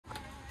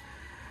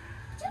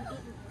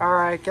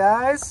Alright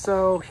guys,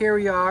 so here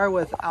we are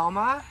with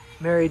Alma,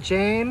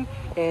 Maryjane,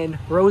 and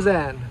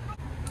Roseanne.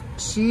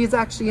 She's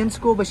actually in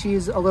school, but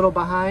she's a little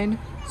behind.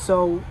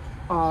 So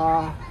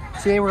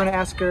today we're going to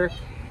ask her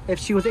if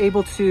she was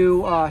able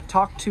to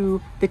talk to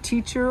the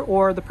teacher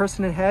or the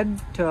person ahead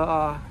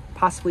to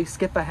possibly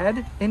skip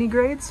ahead any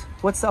grades.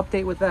 What's the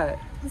update with that?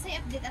 Kasi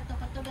update ato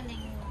kato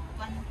galing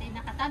konti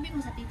nakatabi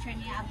mo sa teacher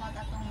niya about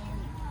atong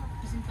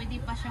kasi pwede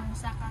pa siyang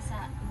musaka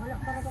sa wala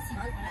para ba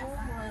sa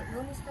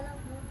lunes ka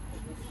lang.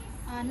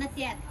 Not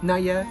yet.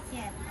 Not yet? Not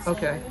yet. So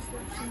okay.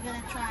 She's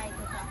gonna try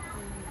to talk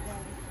to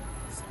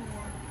the school.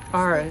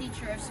 All right.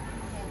 Teacher or school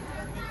head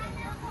what they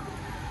can.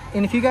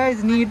 And if you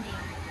guys need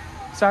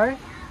Monday. Sorry?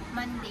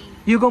 Monday.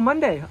 You go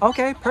Monday.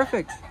 Okay,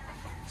 perfect.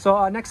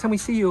 So next time we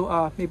see you,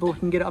 maybe we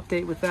can get an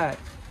update with that.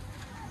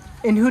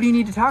 And who do you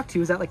need to talk to?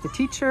 Is that like the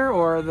teacher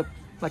or the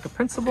like a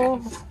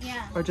principal?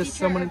 Yeah. Or just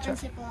teacher someone or in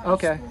charge?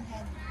 Okay. Okay.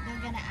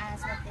 They're gonna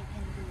ask what they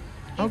can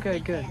do.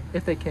 Okay, good.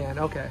 If they can,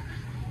 okay.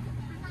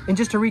 And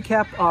just to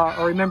recap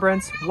or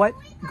remembrance, what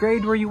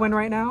grade were you in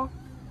right now?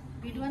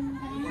 Grade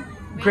 1.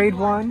 Grade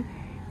 1.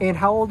 And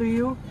how old are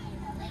you?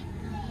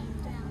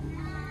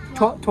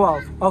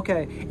 12.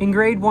 Okay. In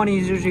grade 1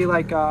 is usually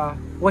like,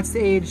 what's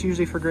the age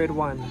usually for grade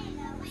 1?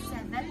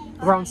 7.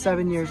 Around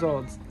 7 years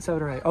old.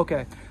 7 or 8.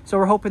 Okay. So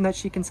we're hoping that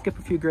she can skip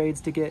a few grades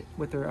to get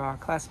with her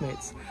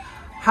classmates.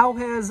 How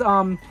has,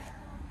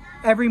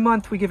 every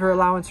month we give her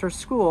allowance for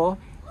school.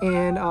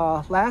 And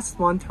last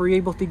month, were you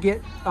able to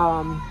get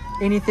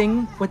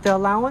anything with the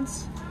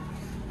allowance?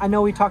 I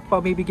know we talked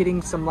about maybe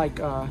getting some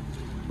like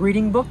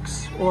reading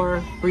books,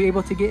 or were you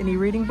able to get any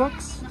reading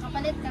books?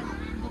 Nakapalit ka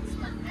books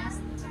pag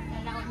last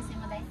allowance ni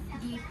Maday.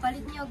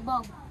 Gipalit niyo og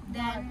bog.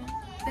 Then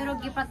pero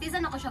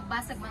gipracticean ako siya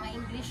basag mga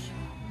English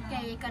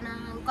kay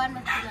kanang kuan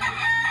matila.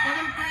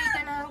 Kaya kay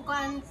kanang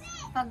kuan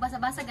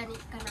pagbasa-basa gani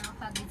kanang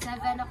pag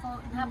 7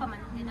 ako napaman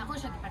din ako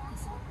siya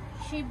gipractice.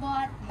 She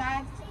bought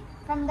bags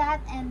from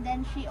that, and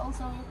then she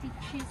also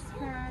teaches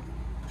her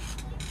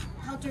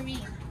how to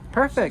read.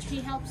 Perfect. So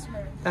she helps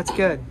her. That's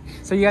good.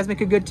 So you guys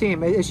make a good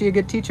team. Is she a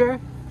good teacher?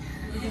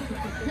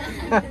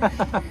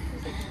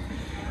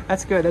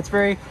 That's good. That's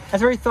very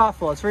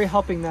thoughtful. It's very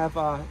helping to have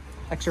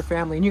extra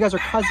family. And you guys are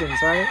cousins,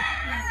 right?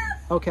 Yeah.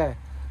 Okay.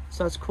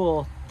 So that's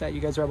cool that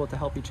you guys are able to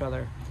help each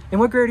other. And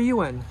what grade are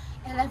you in?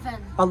 11.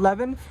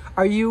 11?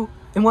 Are you?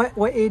 And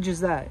what age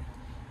is that?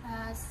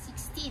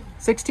 16.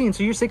 16.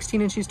 So you're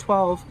 16 and she's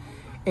 12.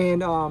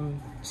 And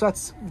so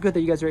that's good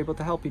that you guys are able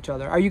to help each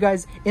other. Are you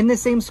guys in the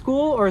same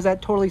school, or is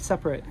that totally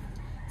separate?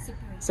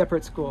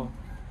 Separate school.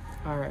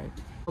 All right.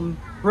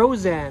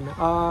 Roseanne,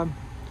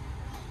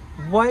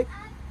 what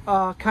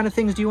kind of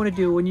things do you want to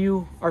do when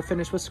you are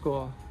finished with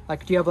school?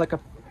 Like, do you have like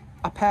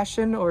a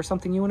passion or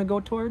something you want to go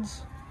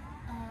towards?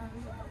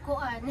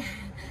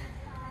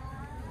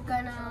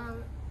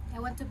 I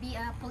want to be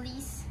a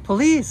police.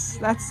 Police.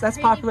 That's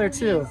popular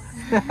too.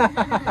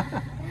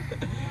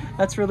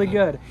 That's really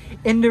good.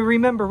 And to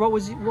remember, what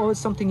was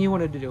something you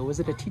wanted to do? Was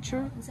it a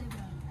teacher?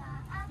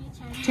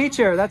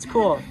 Teacher. That's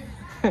cool.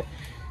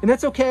 And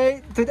that's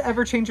okay to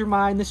ever change your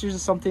mind. This is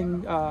just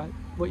something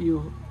what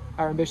you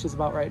are ambitious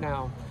about right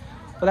now.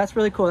 But that's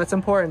really cool. That's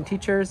important.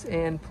 Teachers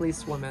and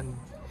police women.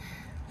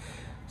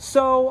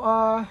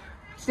 So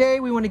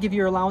today we want to give you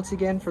your allowance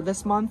again for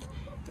this month.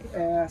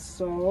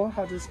 So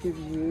I'll just give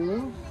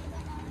you.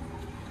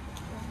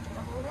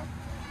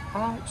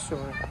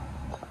 Sure.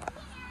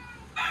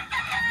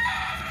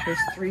 There's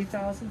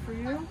 3,000 for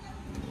you.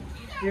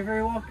 You're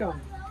very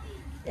welcome.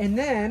 And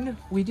then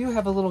we do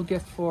have a little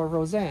gift for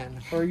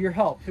Roseanne for your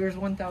help. Here's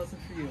 1,000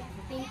 for you.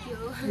 Thank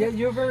you. Yeah,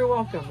 you're very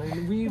welcome.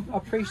 And we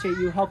appreciate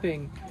you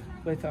helping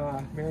with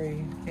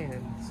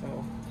Maryjane. So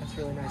that's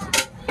really nice of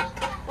you.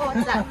 Oh,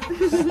 what's that?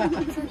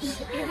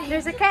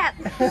 There's a cat.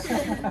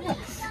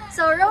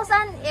 So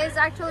Roseanne is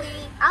actually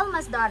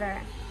Alma's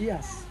daughter.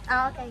 Yes.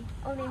 Oh, okay.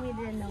 Only we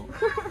didn't know.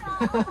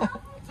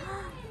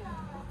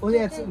 Well,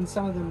 yeah, and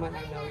some of them might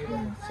not know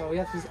either. So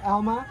yeah, this is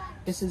Alma.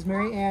 This is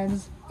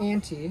Maryjane's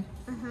auntie.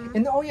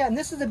 And oh yeah, and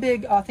this is a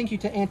big thank you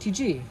to Auntie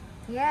G.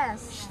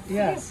 Yes.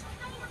 Yes.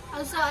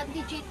 Also,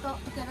 Auntie G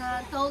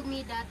told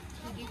me that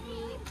he gave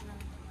me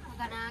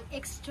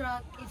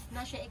extra if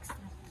not siya extra.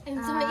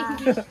 And so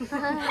English.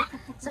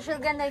 So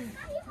she's gonna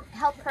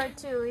help her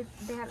too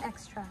if they have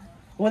extra.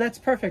 Well, that's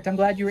perfect. I'm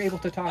glad you were able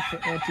to talk to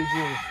Auntie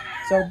G.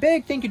 So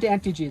big thank you to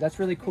Auntie G. That's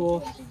really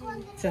cool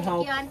to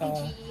help. Thank you,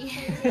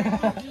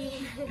 Auntie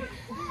G.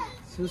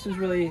 So this was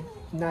really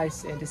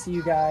nice, and to see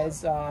you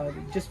guys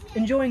just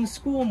enjoying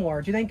school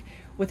more. Do you think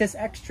with this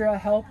extra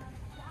help,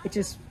 it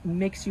just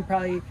makes you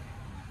probably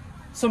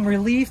some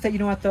relief that you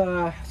don't have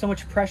to so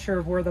much pressure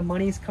of where the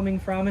money's coming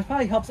from? It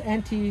probably helps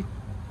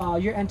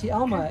your Auntie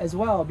Alma as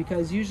well,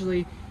 because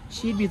usually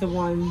she'd be the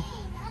one,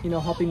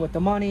 helping with the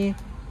money,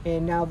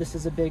 and now this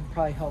is a big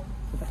probably help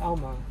with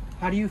Alma.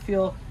 How do you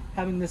feel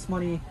having this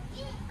money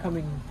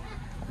coming?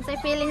 Kasi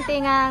feeling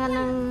tinga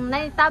nang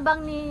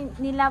naitabang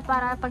nila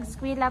para pag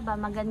skwela ba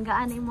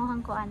magangaan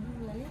imong kuan.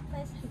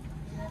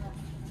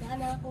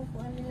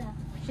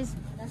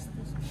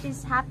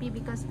 she's happy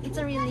because it's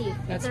a relief.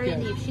 That's it's a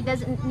relief. She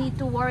doesn't need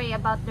to worry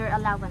about their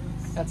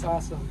allowance. That's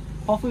awesome.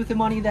 Hopefully with the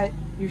money that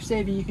you're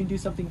saving, you can do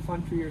something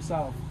fun for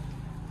yourself.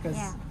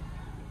 Yeah.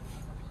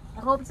 I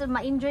hope so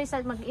mag-enjoy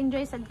sad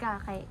ka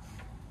kay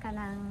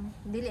kanang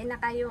dili na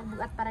kayo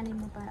bugat para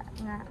nimo para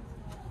nga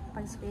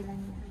pag-eskwela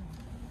niya.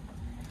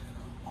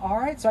 All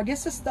right, so I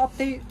guess that's the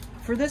update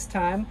for this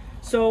time.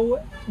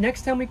 So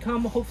next time we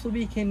come,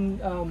 hopefully we can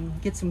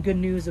get some good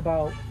news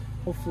about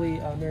hopefully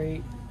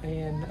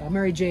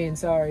Maryjane.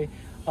 Sorry,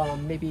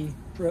 maybe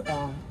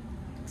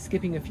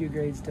skipping a few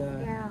grades to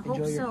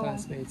enjoy your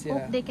classmates. Yeah,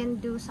 hope they can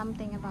do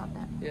something about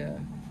that. Yeah.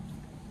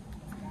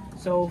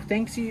 So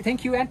thank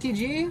you, Auntie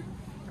G,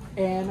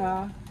 and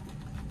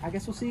I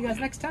guess we'll see you guys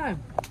next time.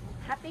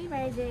 Happy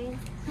Maryjane.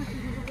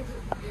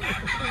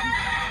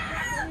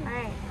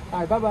 Alright.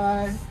 Alright,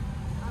 bye-bye.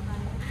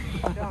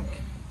 Bye-bye.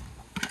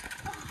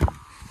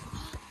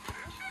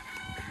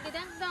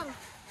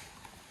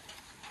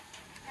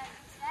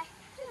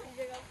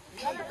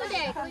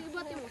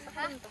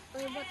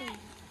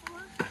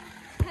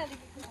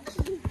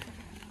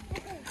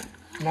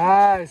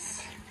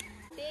 Nice.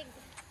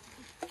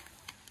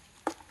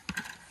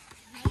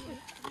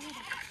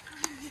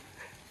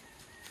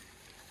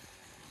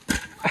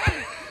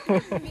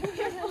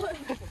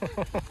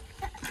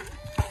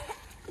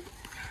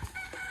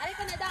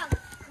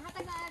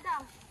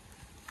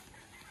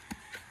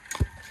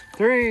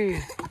 Three,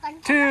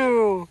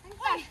 two,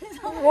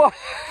 one.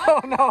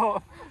 Oh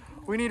no,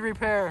 we need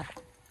repair.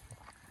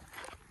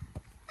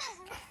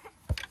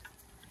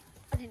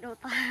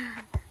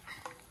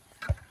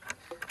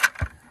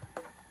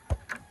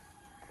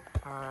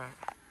 All right.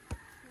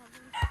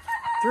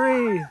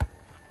 3,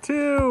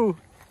 2,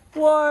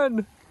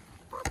 1.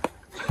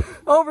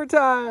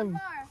 Overtime.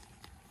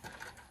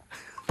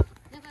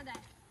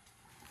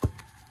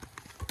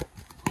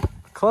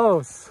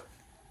 Close.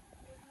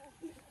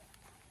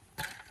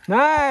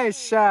 Nice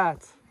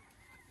shot.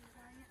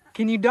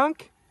 Can you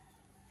dunk?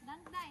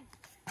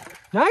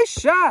 Nice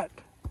shot.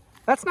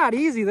 That's not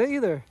easy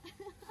either.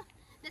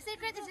 The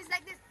secret is just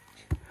like this.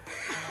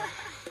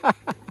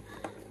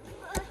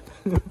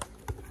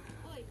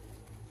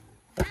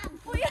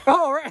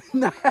 Oh, right.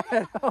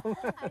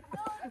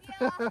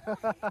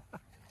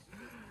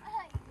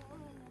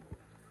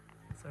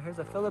 So here's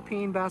a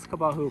Philippine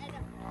basketball hoop.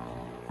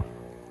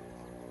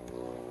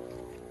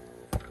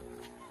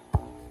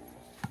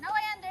 Now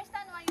I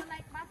understand why you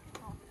like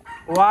basketball.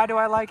 Why do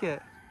I like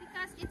it?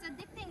 Because it's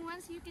addicting.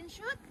 Once you can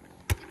shoot,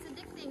 it's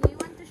addicting. You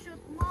want to shoot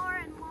more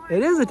and more.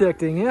 It is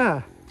addicting,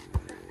 yeah.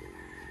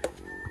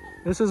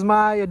 This was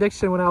my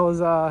addiction when I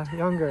was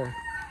younger.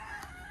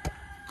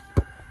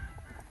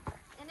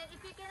 And then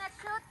if you cannot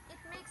shoot, it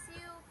makes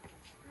you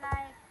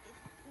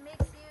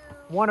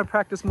Want to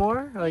practice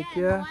more? Like,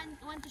 yeah.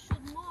 Want to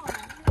shoot more.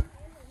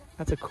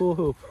 That's a cool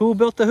hoop. Who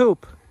built the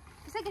hoop?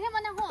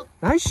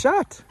 Nice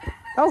shot.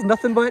 That was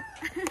nothing but,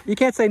 you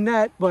can't say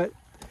net, but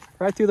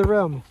right through the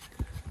rim.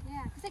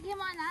 Yeah.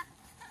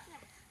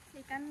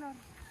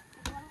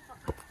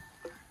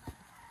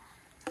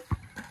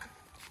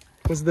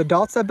 Was it the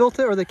adults that built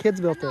it or the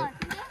kids built it?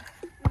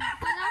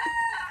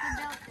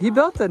 He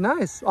built it,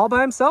 nice. All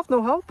by himself,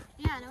 no help?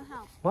 Yeah, no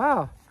help.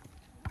 Wow.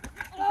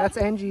 That's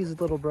Angie's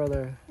little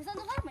brother.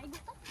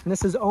 And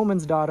this is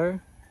Omen's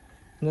daughter.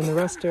 And then the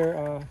rest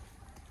are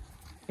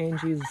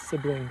Angie's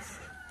siblings.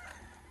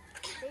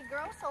 They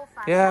grow so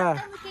fast. Yeah. Last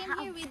time we came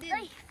here, we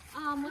did,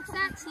 what's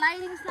that?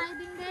 Sliding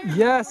there?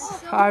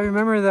 Yes, I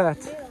remember that.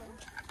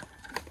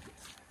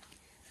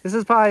 This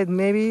is probably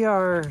maybe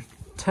our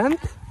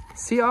 10th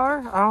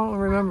CR? I don't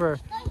remember.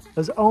 It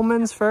was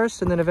Omen's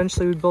first, and then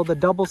eventually we built a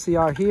double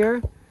CR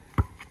here.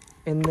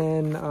 And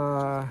then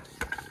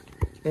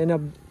ended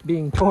up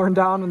being torn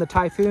down when the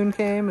typhoon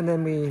came, and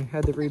then we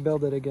had to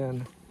rebuild it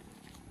again.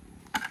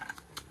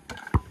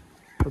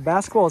 But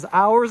basketball is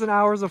hours and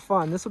hours of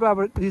fun. This is what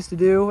I used to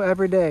do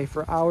every day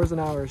for hours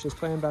and hours, just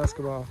playing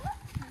basketball.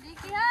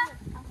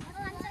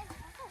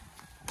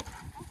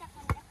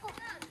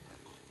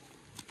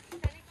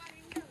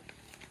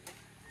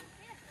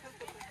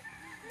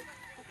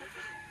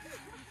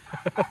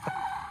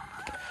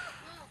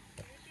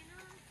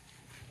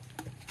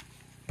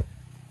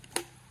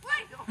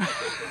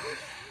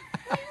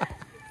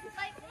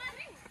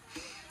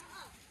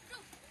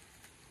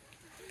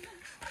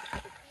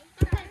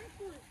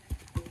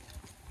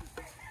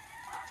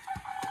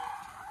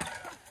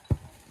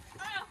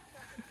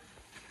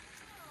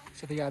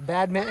 So they got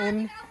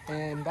badminton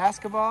and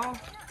basketball,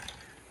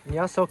 and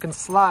you also can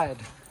slide.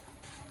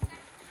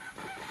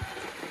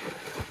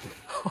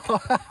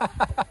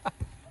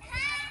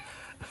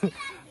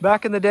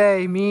 Back in the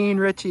day, me and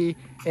Richie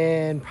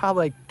and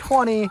probably like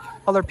 20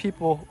 other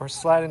people were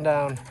sliding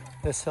down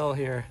this hill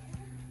here.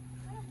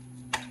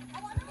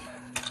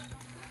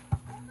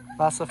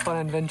 Lots of fun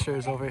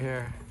adventures over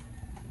here.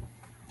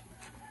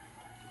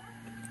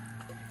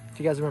 If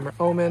you guys remember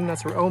Omen,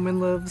 that's where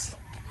Omen lives.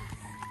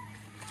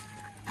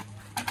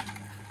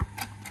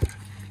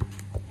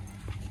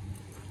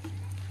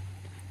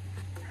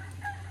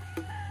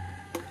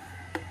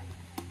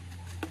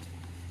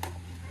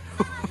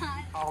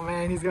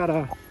 and he's got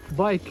a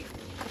bike.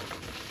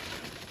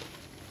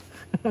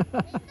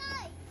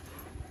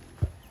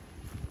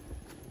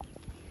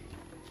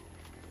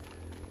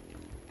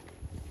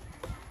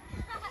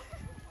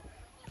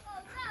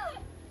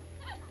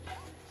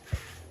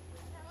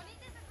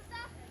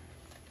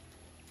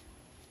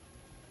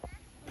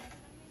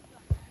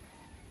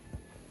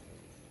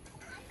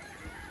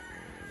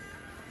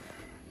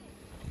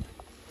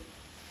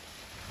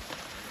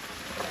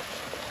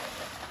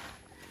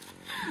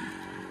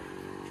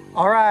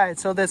 All right,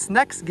 so this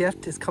next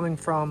gift is coming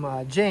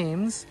from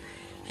James.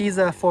 He's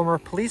a former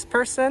police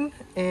person,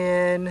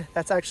 and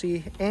that's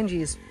actually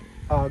Angie's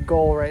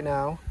goal right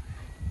now.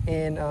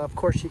 And of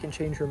course, she can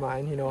change her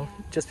mind, you know,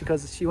 just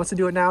because she wants to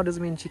do it now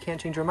doesn't mean she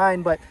can't change her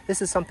mind, but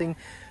this is something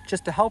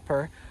just to help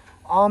her.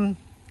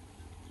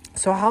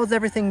 So how's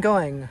everything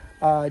going?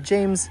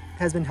 James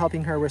has been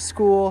helping her with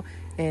school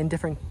and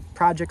different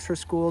projects for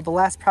school. The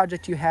last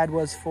project you had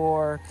was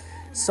for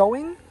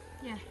sewing?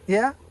 Yeah.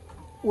 Yeah?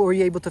 Were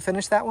you able to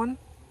finish that one?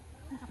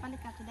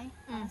 Nakapalit ka today?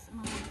 Para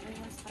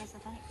sa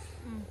tahi.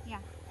 Yeah.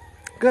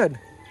 Good.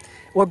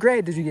 What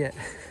grade did you get?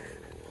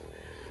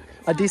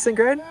 A decent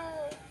grade?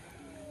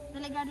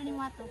 Delegado ni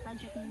mo ato,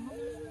 project ni mo.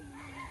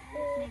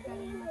 Delegado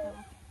ni mo ato.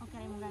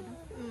 Okay, mo gado?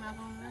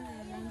 Ako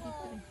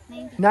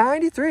 93.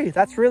 93.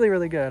 That's really,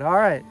 really good. All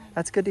right.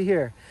 That's good to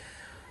hear.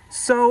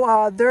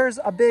 So there's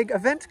a big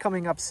event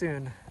coming up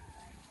soon.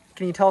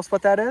 Can you tell us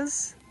what that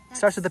is?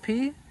 Starts with a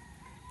P?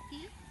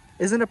 P?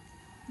 Isn't it?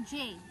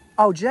 J.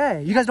 Oh,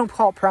 J. You guys don't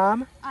call it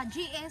prom?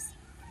 GS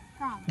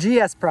prom.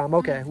 GS prom.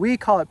 Okay. We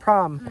call it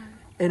prom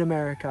in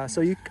America.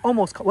 So you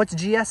almost call, what's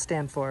GS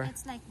stand for?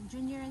 It's like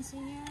junior and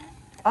senior,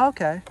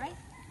 Okay. right?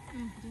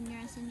 Junior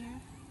and senior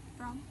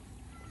prom.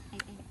 I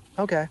think.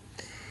 Okay.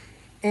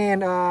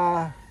 And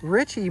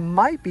Richie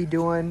might be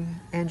doing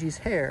Angie's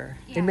hair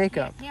and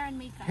makeup. Hair and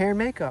makeup. Hair and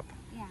makeup.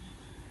 Yeah.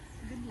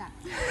 Good luck.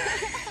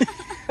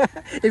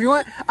 If you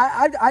want,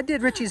 I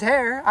did Richie's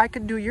hair. I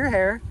could do your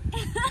hair.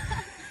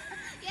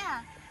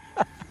 Yeah.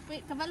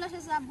 Wait, kabalo siya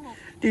sa buhok.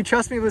 Do you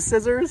trust me with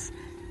scissors?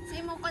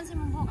 Si mo kon si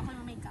mo buhok ako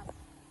ng makeup.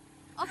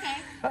 Okay.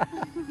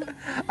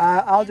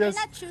 I'll We're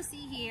just. not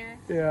choosy here.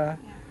 Yeah.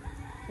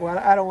 Well,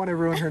 I don't want to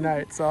ruin her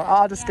night, so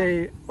I'll just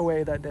stay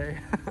away that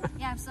day.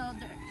 Yeah, so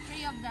the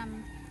three of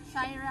them,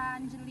 Shira,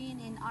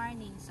 Angeline, and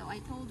Arnie. So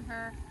I told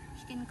her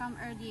she can come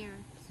earlier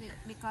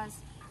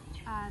because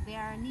they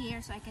are near,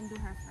 so I can do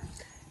her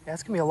first. Yeah,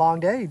 it's gonna be a long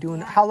day.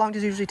 How long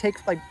does it usually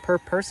take, like, per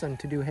person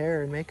to do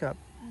hair and makeup?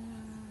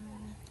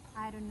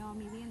 I don't know,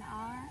 maybe an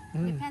hour.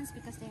 Depends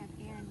because they have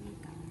hair and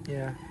makeup.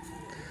 Yeah.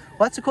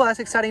 Well, that's cool. That's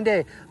an exciting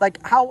day.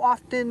 Like, how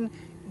often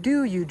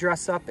do you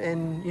dress up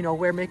and, you know,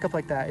 wear makeup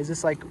like that? Is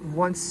this like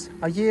once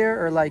a year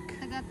or like?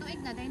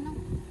 Taga-tuig na dahil no.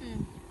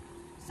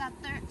 Sa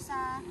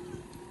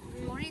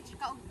reach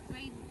ka og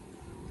grade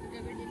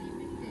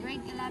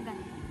 11.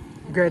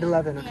 Grade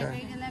 11. Yeah, Okay.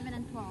 grade 11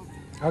 and 12.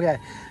 Okay.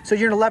 So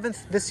you're in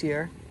 11th this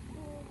year,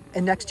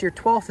 and next year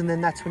 12th, and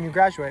then that's when you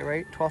graduate,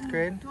 right? 12th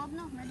grade. 12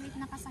 no, graduate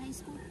na ka sa high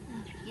school.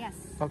 Yes.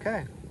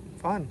 Okay.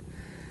 Fun.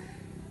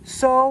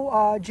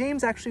 So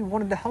James actually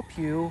wanted to help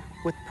you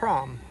with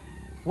prom.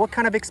 What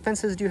kind of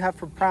expenses do you have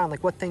for prom?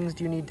 Like, what things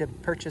do you need to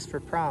purchase for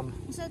prom?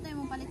 Isa ito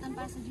yung palitan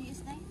para sa GS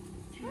day?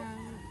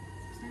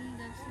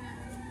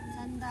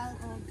 Sandal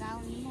or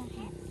gown mo.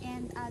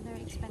 And other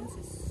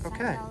expenses.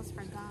 Okay. Sandals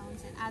for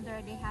gowns and other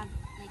they have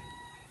like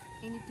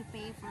they need to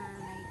pay for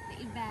like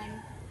the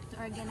event. To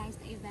organize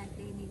the event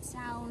they need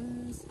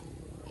sounds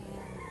and you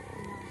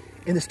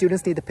know. And the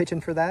students need to pitch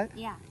in for that?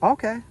 Yeah.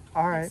 Okay.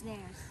 All right. That's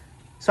theirs.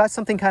 So that's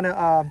something kind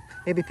of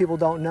maybe people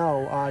don't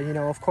know. You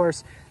know, of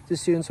course, the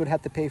students would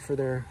have to pay for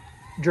their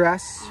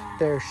dress,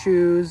 their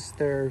shoes,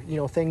 their, you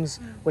know, things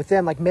with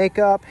them like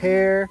makeup,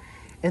 hair,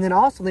 and then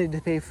also need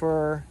to pay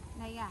for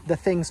the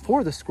things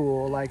for the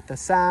school, like the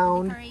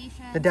sound,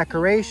 the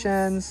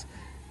decorations.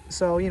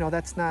 So, you know,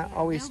 that's not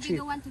always cheap.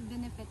 They'll be the one to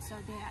benefit, so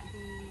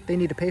they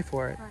need to pay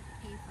for it.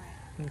 Pay for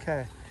it.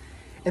 Okay.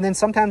 And then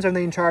sometimes are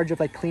they in charge of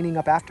like cleaning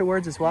up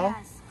afterwards as well?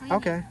 Yes, cleaning.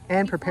 Okay.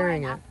 And Before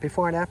preparing and it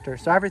before and after.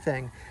 So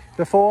everything.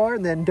 Before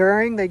and then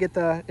during they get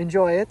to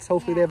enjoy it.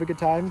 Hopefully they have a good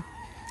time.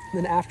 And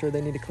then after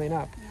they need to clean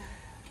up. Yeah.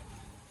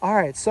 All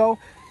right. So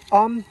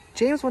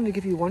James wanted to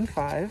give you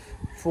 1.5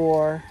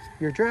 for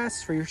your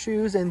dress, for your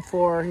shoes, and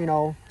for, you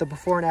know, the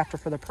before and after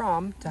for the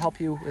prom to help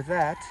you with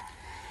that.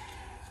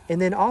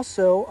 And then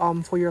also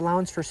for your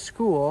allowance for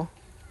school,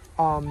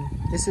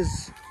 this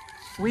is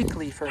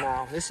weekly for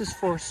now. This is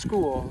for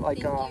school. Like,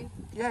 Thank you.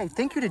 Yeah,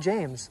 thank you to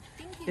James.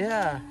 Thank you.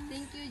 Yeah. James.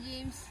 Thank you,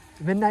 James.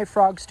 Midnight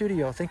Frog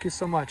Studio. Thank you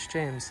so much,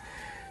 James.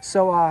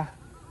 So,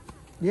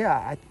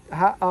 yeah,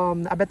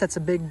 I bet that's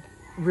a big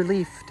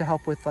relief to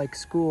help with like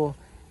school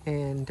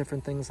and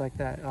different things like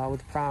that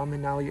with prom.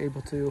 And now you're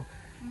able to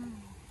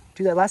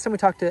do that. Last time we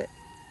talked to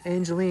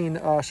Angeline,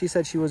 she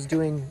said she was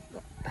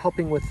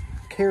helping with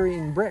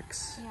carrying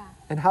bricks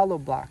and hollow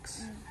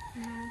blocks.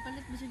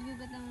 Palit ba siya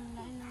gugat ng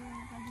lain ng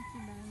project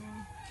iba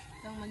no?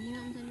 Kang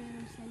maghinam sa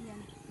niyo sa yan.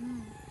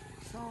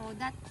 So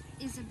that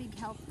is a big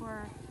help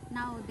for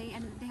now. They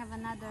have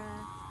another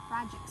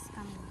projects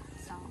coming.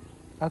 So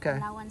Okay.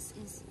 allowance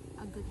is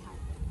a good help.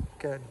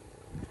 Good.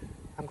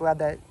 I'm glad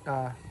that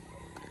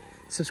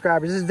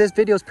subscribers, this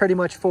video is pretty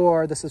much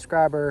for the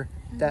subscriber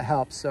that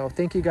helps. So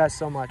thank you guys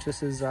so much.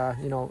 This is,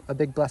 you know, a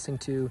big blessing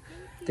to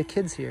the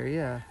kids here.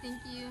 Yeah.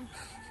 Thank you.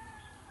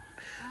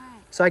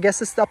 So I guess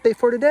this is the update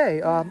for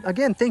today.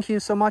 Again, thank you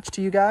so much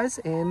to you guys,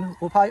 and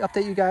we'll probably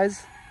update you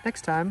guys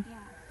next time. Yeah.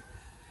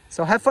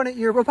 So have fun at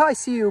your, we'll probably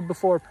see you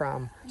before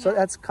prom. So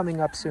that's coming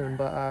up soon.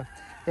 But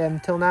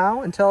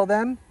until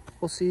then,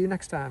 we'll see you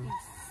next time.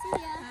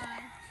 See ya.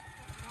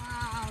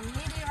 Wow,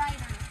 lady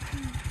rider.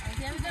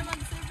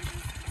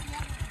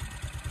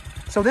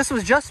 So this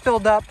was just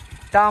filled up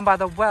down by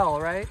the well,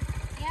 right?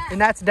 Yeah.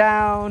 And that's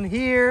down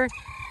here.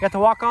 You have to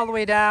walk all the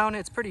way down.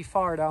 It's pretty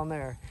far down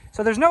there.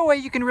 So there's no way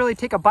you can really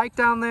take a bike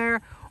down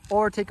there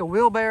or take a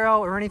wheelbarrow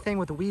or anything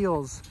with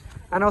wheels.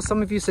 I know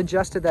some of you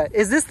suggested that.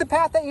 Is this the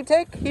path that you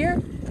take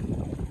here?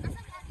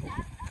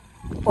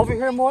 Over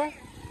here more?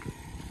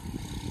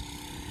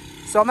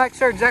 So I'm not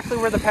sure exactly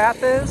where the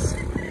path is.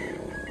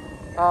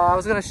 I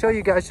was gonna show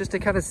you guys just to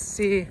kind of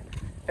see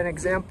an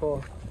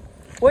example.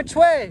 Which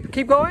way?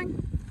 Keep going?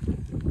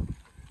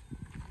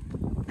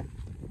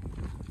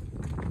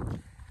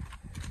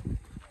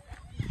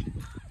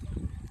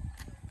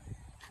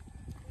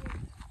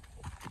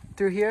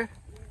 Through here?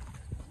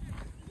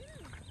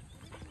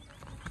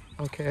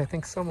 Okay, I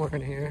think somewhere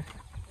in here.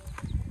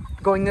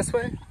 Going this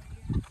way?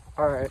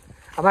 All right.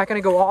 I'm not gonna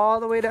go all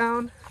the way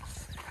down,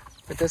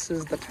 but this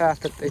is the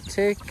path that they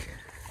take.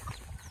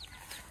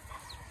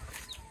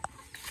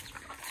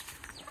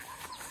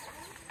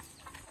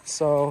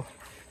 So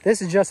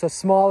this is just a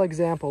small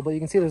example, but you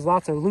can see there's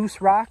lots of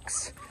loose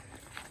rocks.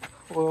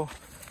 Whoa.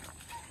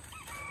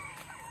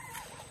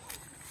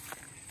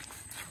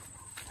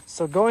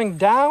 So going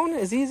down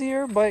is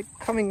easier, but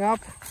coming up,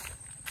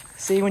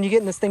 see, when you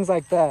get into things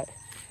like that,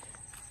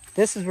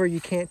 this is where you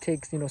can't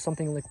take, you know,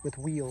 something like with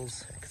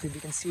wheels. Because if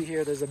you can see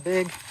here, there's a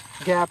big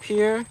gap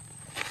here.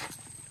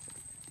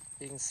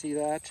 You can see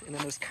that. And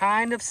then there's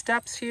kind of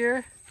steps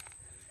here.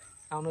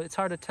 I don't know, it's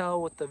hard to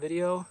tell with the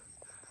video.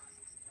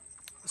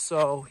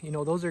 So, you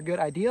know, those are good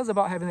ideas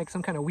about having like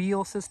some kind of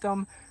wheel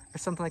system or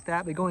something like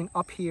that. But going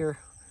up here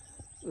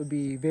would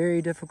be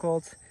very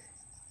difficult.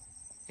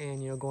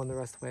 And, you know, going the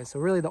rest of the way. So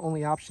really the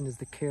only option is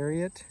to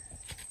carry it,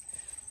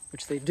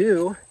 which they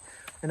do.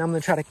 And I'm gonna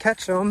try to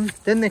catch them.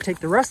 Then they take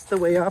the rest of the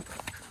way up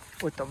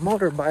with the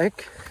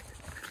motorbike.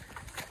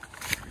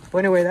 Well,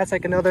 anyway, that's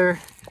like another,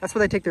 that's where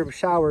they take their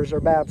showers or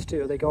baths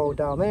too. They go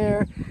down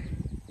there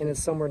and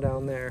it's somewhere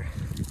down there.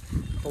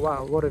 Oh,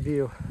 wow, what a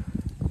view.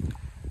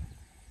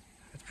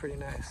 That's pretty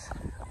nice.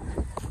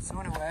 So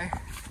anyway,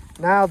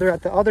 now they're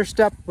at the other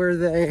step where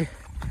they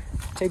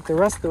take the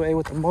rest of the way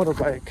with the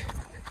motorbike.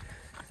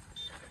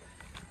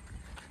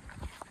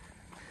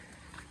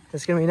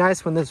 It's gonna be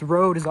nice when this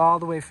road is all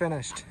the way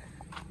finished.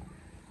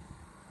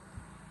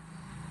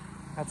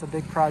 That's a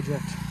big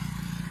project.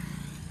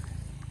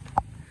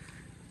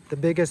 The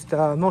biggest,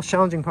 most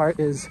challenging part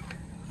is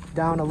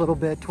down a little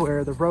bit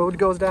where the road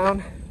goes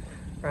down.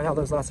 Right now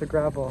there's lots of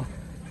gravel.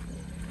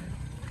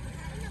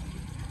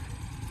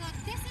 So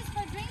this is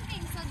for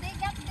drinking, so they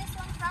got this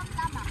one from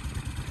Tama.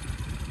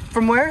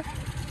 From where?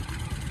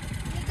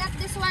 They got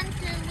this one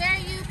to where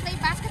you play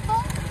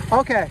basketball.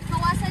 Okay.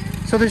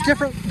 Kawasan. So there's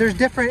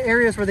different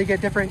areas where they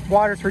get different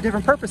waters for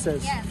different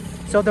purposes. Yes.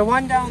 So the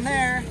one down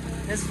there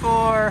is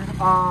for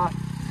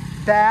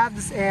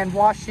baths and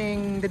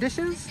washing the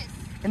dishes.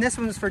 And this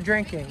one's for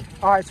drinking.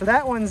 All right, so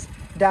that one's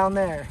down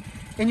there.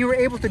 And you were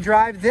able to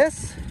drive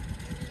this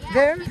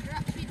there?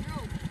 She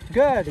drove.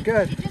 Good,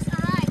 good. She just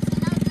arrived, so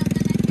now they're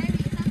gonna carry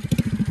it up.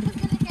 Who's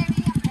gonna carry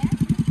it up there?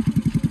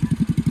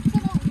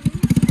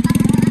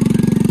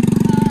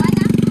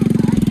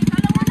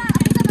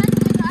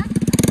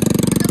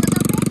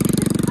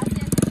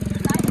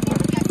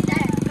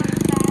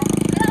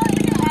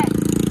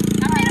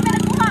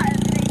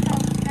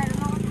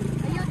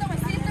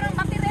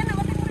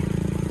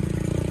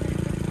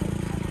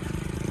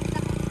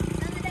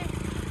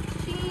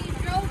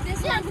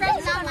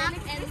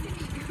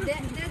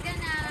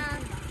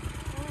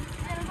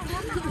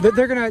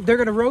 They're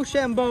gonna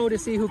Rochambeau to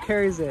see who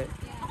carries it.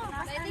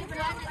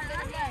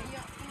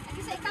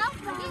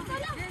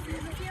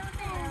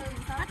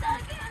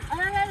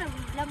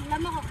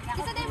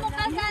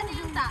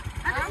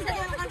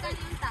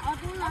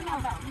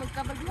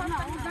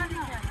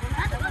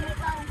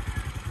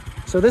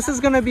 So this is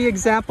going to be an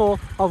example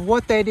of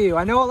what they do.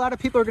 I know a lot of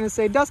people are going to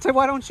say, Dustin,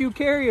 why don't you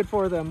carry it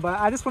for them? But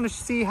I just want to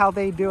see how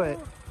they do it.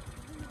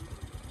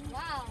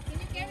 Wow, can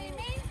you carry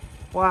me?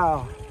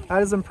 Wow,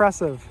 that is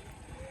impressive.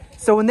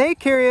 So when they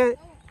carry it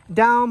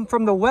down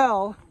from the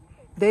well,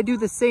 they do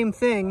the same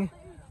thing,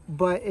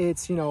 but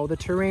it's, you know, the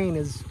terrain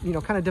is, you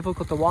know, kind of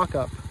difficult to walk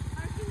up.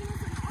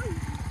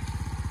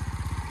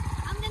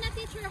 I'm going to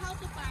teach her how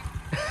to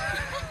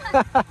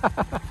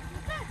park.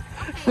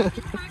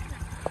 Okay,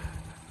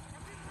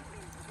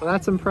 Well,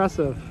 that's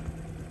impressive.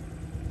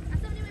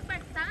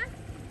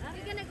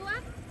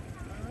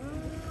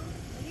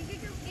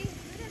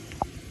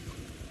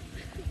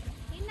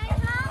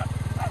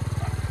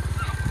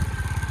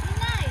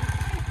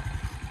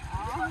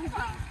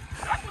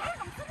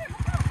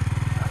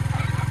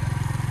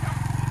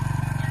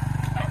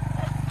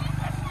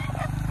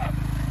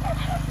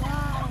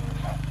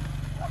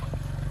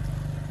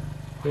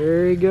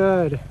 Very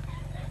good.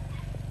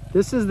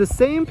 This is the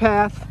same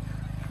path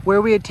where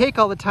we would take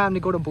all the time to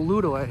go to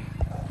Buludoy.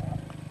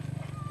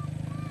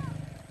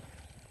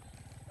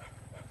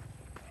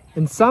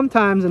 And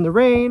sometimes in the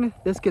rain,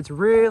 this gets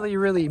really,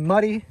 really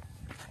muddy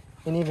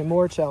and even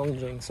more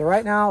challenging. So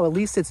right now, at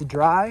least it's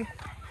dry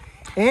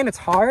and it's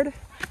hard.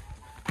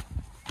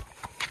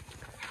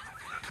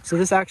 So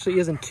this actually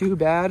isn't too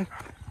bad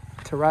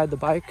to ride the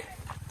bike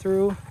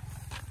through.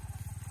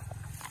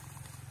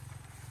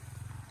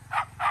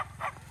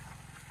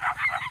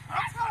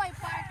 That's how I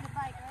park the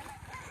bike,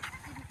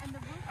 right? In the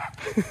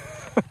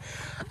booth.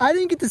 I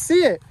didn't get to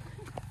see it.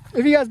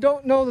 If you guys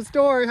don't know the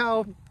story,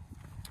 how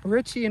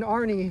Richie and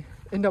Arnie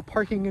end up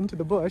parking into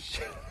the bush.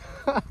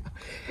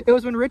 It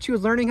was when Richie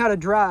was learning how to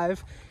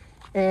drive,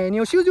 and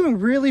she was doing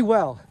really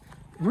well.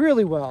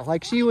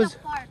 Like she was,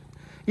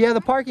 yeah,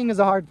 the parking is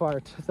the hard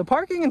part. The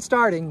parking and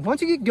starting.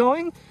 Once you get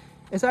going,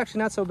 it's actually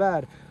not so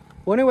bad.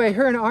 Well, anyway,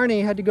 her and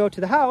Arnie had to go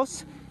to the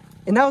house,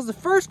 and that was the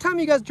first time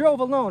you guys drove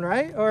alone,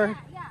 right? Or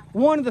Yeah.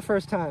 one of the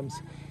first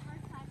times.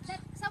 That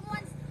someone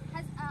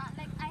has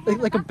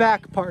Like a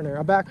back partner,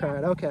 a back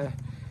ride, okay.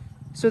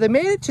 So they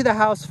made it to the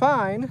house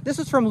fine. This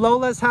was from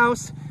Lola's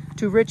house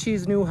to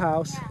Richie's new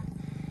house. Yeah.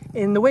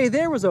 And the way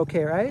there was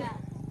okay, right? Yeah.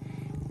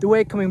 The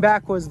way coming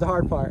back was the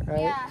hard part,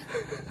 right? Yeah.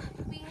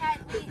 we got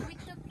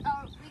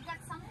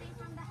something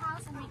from the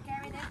house and we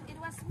carried it. It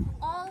was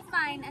all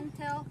fine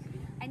until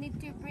I need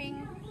to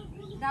bring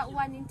that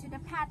one into the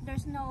path.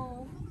 There's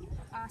no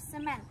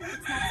cement.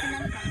 It's not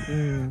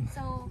cemented.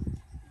 So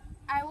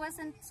I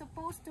wasn't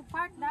supposed to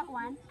park that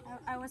one.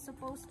 I was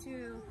supposed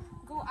to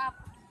go up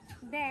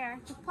there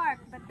to park,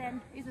 but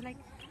then it's like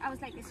I was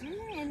like,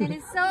 and then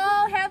it's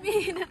so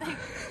heavy that I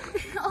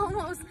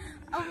almost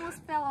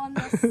fell on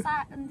the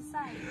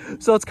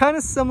side. So it's kind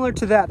of similar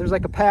to that. There's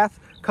like a path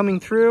coming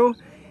through,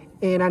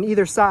 and on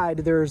either side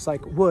there's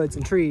like woods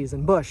and trees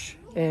and bush.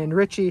 And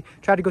Richie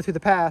tried to go through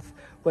the path,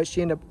 but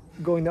she ended up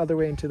going the other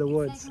way into the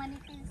woods.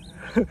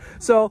 Like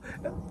So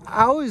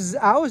I was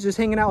just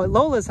hanging out at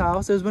Lola's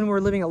house. It was when we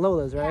were living at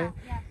Lola's, right?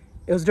 Yeah.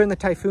 It was during the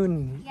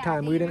typhoon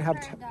time. We didn't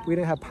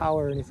have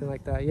power or anything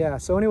like that. Yeah.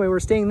 So anyway, we're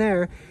staying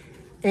there,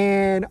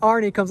 and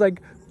Arnie comes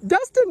like,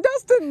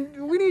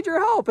 Dustin, we need your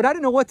help. And I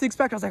didn't know what to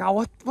expect. I was like,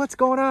 oh, what's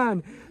going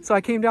on? So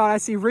I came down. I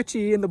see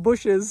Richie in the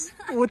bushes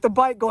with the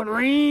bike going.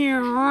 I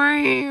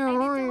need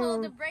to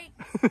hold the brake.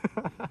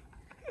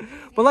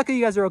 But luckily,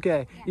 you guys are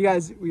okay. Yeah.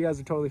 You guys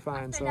are totally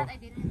fine. After So that, I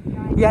didn't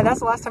drive. yeah, that's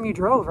the last time you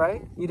drove,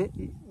 right? You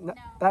didn't. No.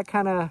 That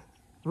kind of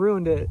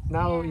ruined it.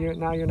 Now Yeah.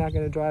 you're not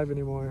gonna drive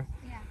anymore.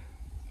 Yeah.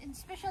 And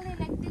especially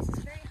like this is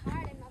very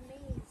hard and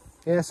amazing.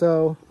 Yeah,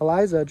 so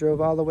Eliza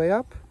drove all the way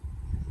up.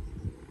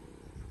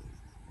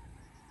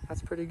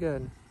 That's pretty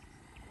good.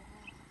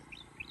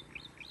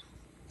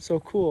 So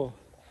cool.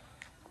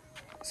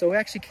 So we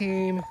actually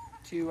came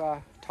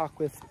to talk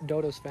with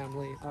Dodo's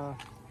family. They're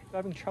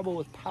having trouble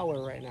with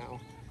power right now.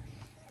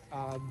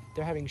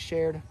 They're having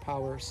shared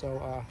power,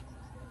 so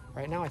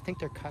right now I think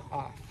they're cut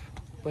off.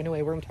 But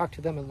anyway, we're gonna talk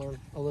to them and learn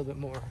a little bit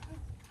more.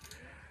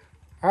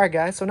 All right,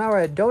 guys, so now we're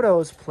at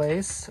Dodo's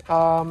place.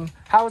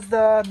 How's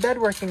the bed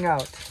working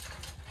out?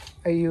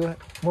 Are you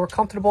more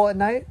comfortable at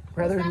night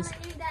rather than... Yes,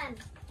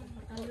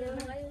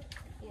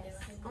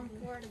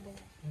 comfortable.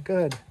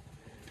 Good.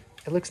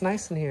 It looks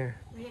nice in here.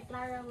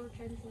 Clara will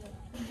translate.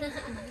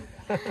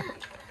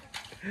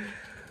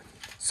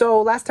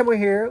 So last time we were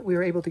here, we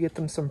were able to get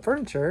them some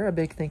furniture. A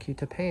big thank you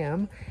to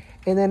Pam.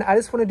 And then I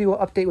just want to do an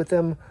update with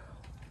them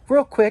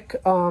real quick.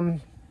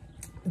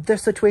 The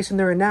situation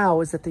they're in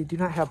now is that they do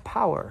not have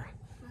power.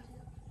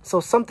 So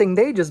something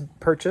they just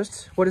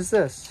purchased, what is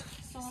this?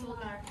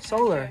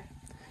 Solar.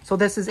 So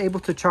this is able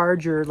to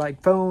charge your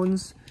like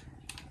phones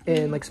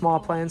and like small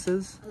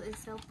appliances. It's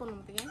cell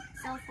phone.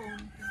 Cell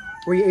phone.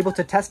 Were you able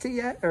to test it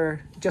yet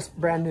or just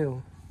brand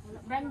new?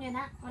 Brand new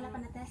na, wala pa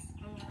na test.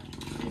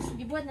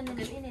 Gibuhat na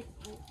nila init.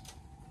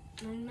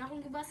 Nang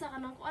akong gibasa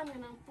kanang kuan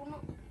kanang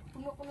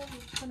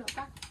puno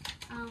pa.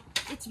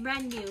 It's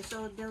brand new,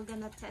 so they're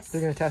gonna test.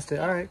 They're gonna test it.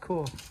 All right,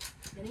 cool.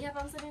 Ganiya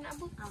pa sa rin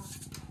abot.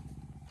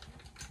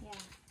 Yeah.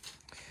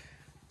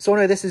 So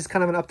anyway, this is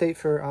kind of an update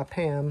for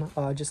Pam,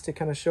 just to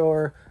kind of show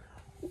her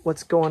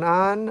what's going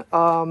on.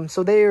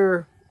 So they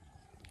are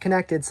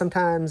connected.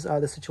 Sometimes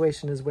the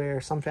situation is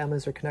where some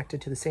families are connected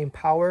to the same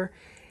power,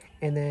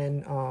 and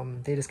then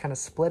they just kind of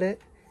split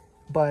it.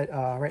 But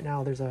right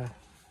now there's a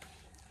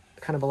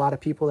lot of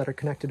people that are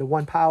connected to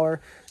one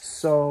power.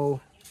 So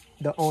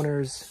the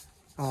owners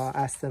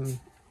asked them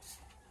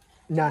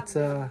not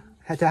to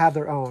have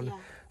their own. Yeah.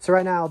 So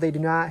right now they do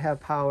not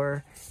have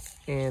power,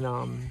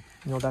 and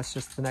that's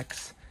just the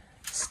next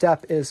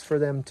step is for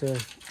them to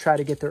try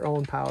to get their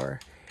own power.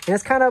 And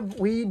it's kind of,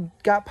 we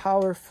got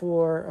power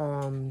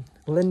for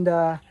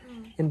Linda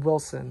and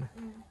Wilson.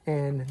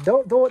 And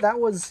though that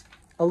was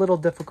a little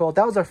difficult,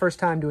 that was our first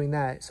time doing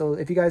that. So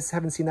if you guys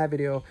haven't seen that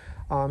video,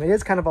 it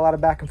is kind of a lot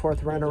of back and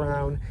forth, running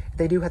around.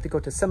 They do have to go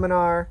to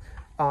seminar,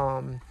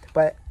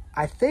 but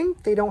I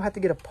think they don't have to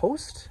get a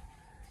post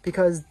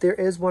because there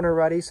is one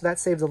already. So that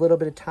saves a little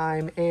bit of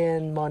time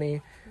and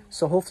money.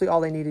 So hopefully all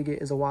they need to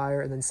get is a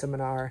wire and then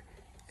seminar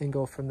and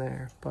go from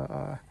there. But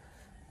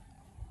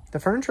the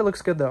furniture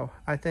looks good though.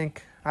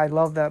 I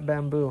love that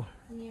bamboo.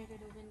 Near to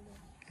the window.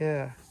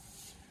 Yeah.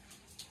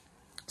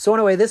 So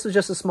anyway, this was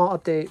just a small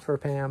update for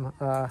Pam.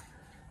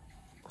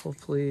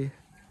 Hopefully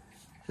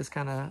this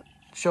kind of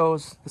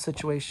shows the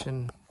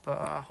situation.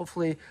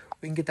 Hopefully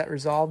we can get that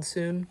resolved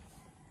soon.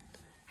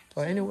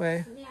 But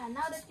anyway. Yeah,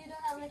 now that you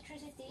don't have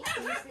electricity,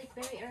 can you sleep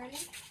very early?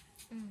 So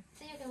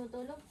you can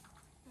matulog.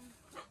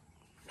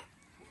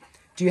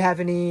 Do you have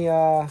any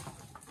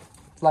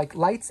like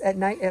lights at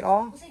night at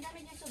all? Kasi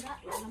gamit yung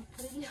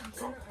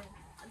suga.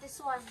 This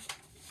one.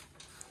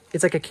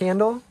 It's like a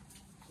candle?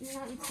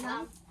 No, it's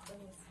not.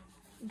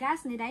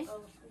 Gas ni day?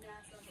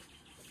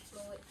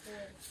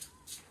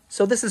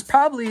 So this is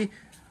probably,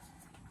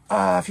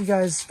 if you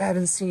guys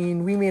haven't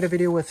seen, we made a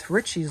video with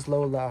Richie's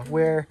Lola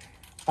where,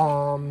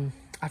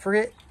 I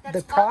forget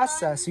the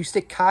process. You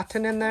stick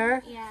cotton in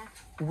there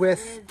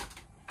with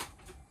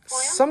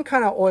some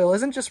kind of oil.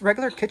 Isn't it just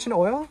regular kitchen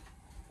oil?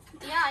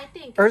 Yeah, I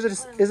think. Or is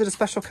it a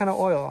special kind of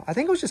oil? I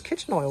think it was just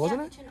kitchen oil,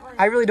 wasn't it? Kitchen oil.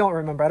 I really don't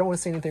remember. I don't want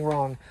to say anything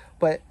wrong.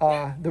 But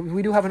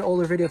we do have an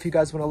older video if you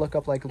guys want to look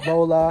up like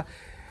Lola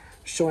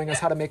showing us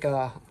how to make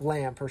a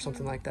lamp or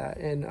something like that.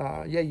 And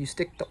yeah, you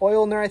stick the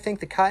oil in there, I think,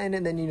 the cotton,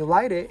 and then you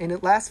light it, and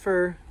it lasts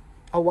for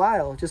a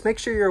while. Just make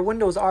sure your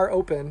windows are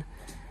open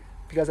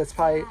because that's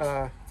probably,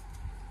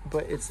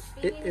 but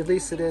at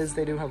least it is,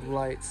 they do have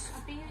lights.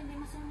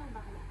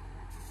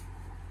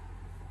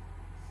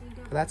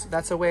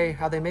 That's a way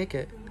how they make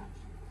it.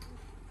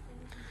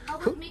 How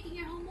about making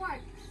your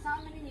homework?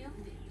 Saan man ninyo?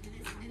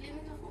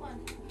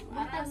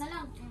 Buntag na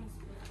lang.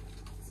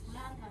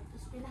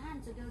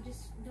 Eskwelahan, so they'll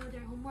just do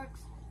their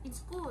homeworks in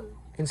school.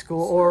 In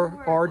school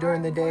or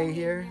during the day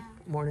here,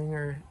 morning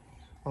or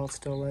while it's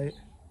still light.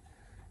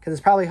 Because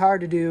it's probably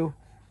hard to do,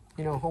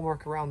 you know,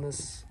 homework around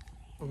this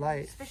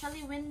light.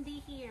 Especially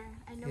windy here.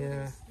 I know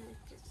Yeah. this.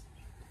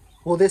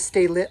 Will this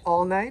stay lit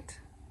all night?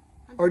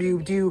 Or do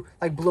you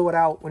like blow it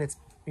out when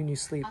you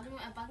sleep? Blow.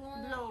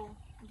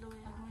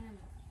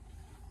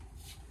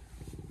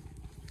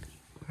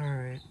 All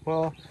right.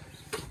 Well.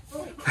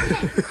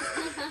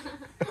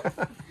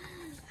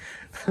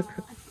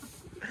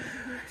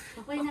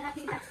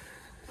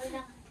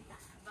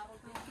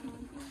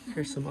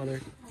 Here's some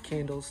other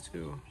candles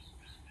too.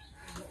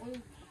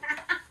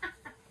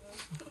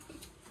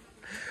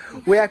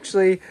 We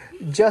actually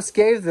just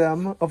gave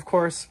them, of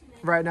course,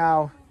 right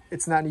now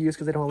it's not in use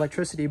because they don't have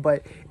electricity,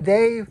 but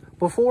they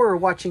before were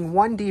watching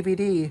one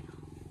DVD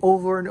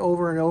over and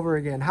over and over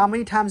again. How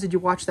many times did you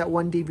watch that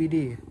one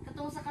DVD?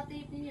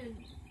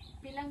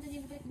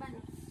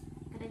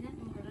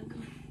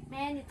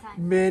 Many times.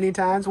 Many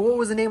times. What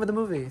was the name of the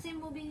movie? Same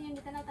movie yung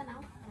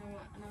tanaw-tanaw.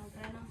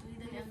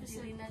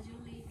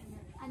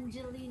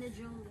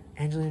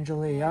 Angelina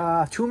Jolie.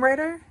 Tomb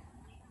Raider?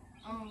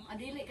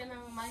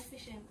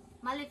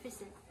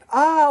 Maleficent.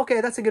 Ah,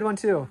 okay, that's a good one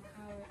too.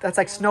 That's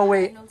like Snow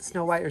White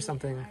or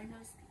something.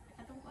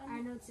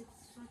 Arnold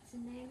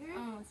Schwarzenegger.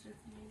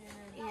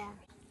 Yeah.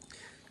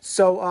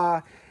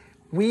 So,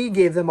 we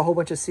gave them a whole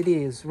bunch of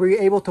CDs. Were you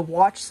able to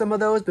watch some of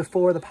those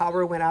before the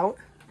power went out?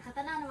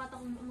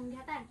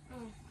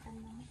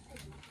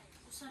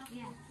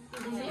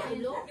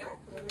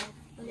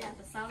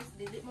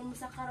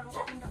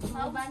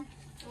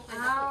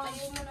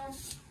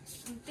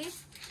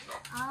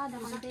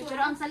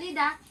 Pero ang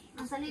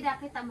salida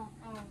kita mo.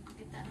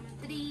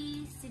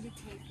 3 CD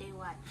tape they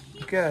watch.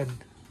 Good.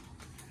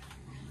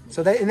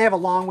 So they have a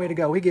long way to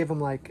go. We gave them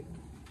like,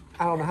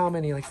 I don't know how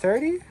many, like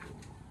 30?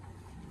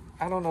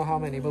 I don't know how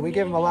many, but we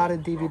gave them a lot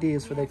of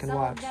DVDs so they can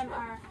watch. Some of them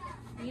are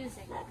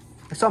music.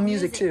 Some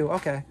music too,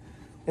 okay.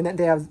 And then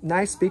they have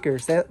nice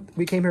speakers.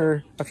 We came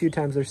here a few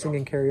times, they're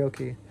singing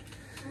karaoke.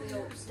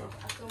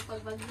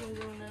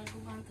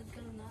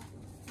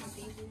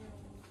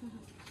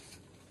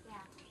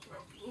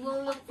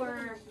 We'll look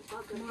for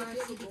more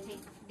CD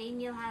tape.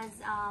 Daniel has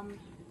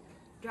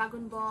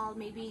Dragon Ball,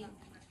 maybe.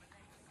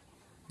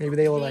 Maybe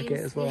they will like it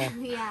as well.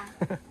 Yeah.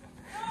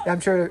 I'm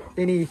sure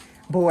any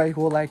boy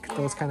will like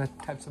those kind of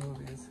types of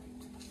movies.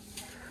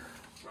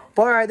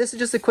 But alright, this is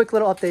just a quick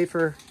little update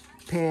for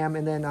Pam,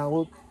 and then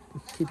we'll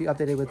keep you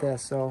updated with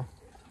this. So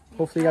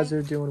hopefully you guys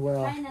are doing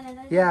well.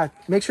 Yeah,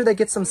 make sure they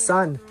get some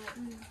sun.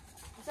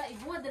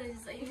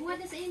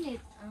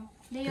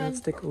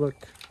 Let's take a look.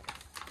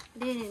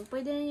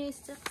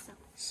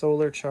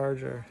 Solar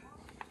charger.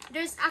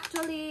 There's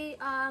actually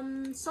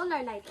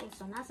solar light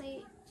also.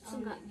 Nasa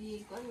suga.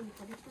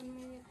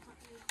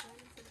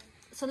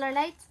 Solar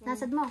light?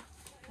 Nasad mo?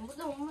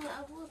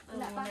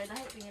 Wala pa.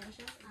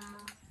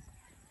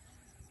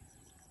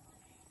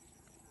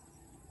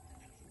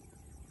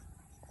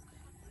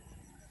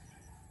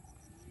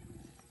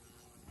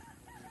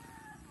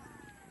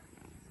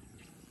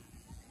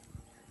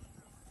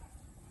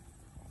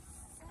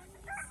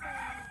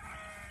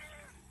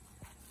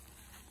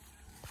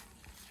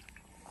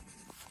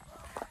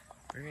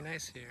 Very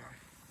nice here.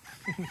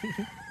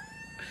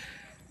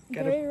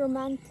 Very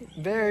romantic.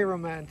 Very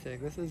romantic.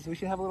 We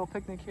should have a little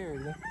picnic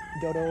here.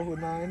 Dodo would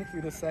mind if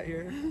we just sat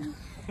here.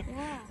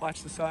 Yeah.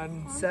 Watch the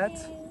sun set.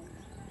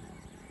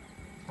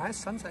 Nice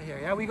sunset here.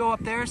 Yeah, we go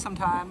up there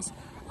sometimes.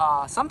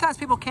 Sometimes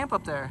people camp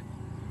up there.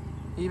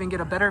 You even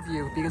get a better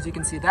view because you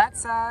can see that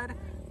side,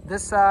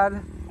 this side,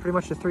 pretty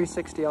much the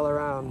 360 all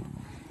around.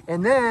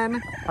 And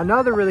then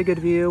another really good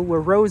view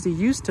where Rosie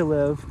used to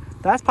live.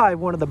 That's probably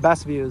one of the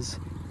best views.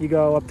 You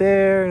go up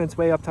there and it's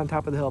way up on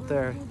top of the hill up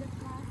there.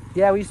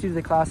 Yeah, we used to do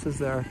the classes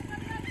there.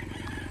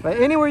 But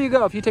anywhere you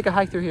go, if you take a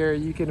hike through here,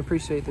 you can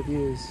appreciate the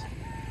views.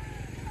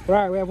 All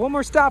right, we have one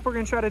more stop we're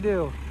gonna try to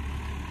do.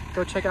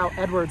 Go check out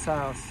Edward's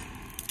house.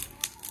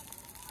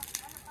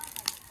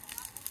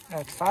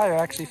 That fire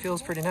actually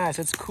feels pretty nice.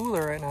 It's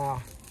cooler right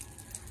now.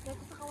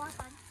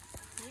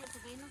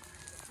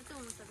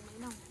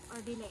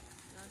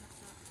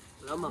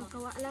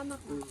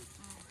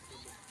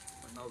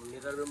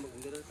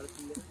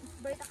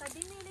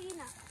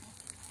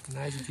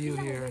 Nice view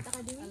here.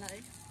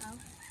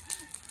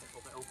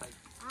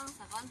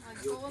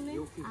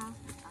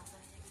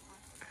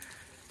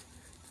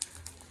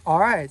 All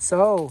right,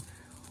 so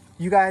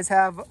you guys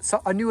have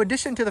a new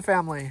addition to the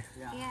family.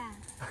 Yeah.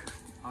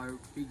 Our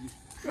piggy.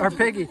 Our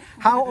piggy.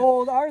 How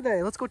old are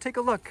they? Let's go take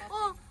a look.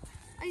 Oh,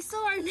 I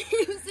saw our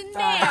names in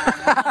there.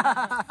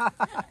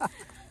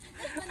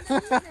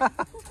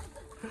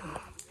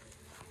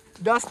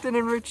 Dustin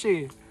and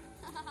Richie.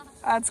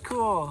 That's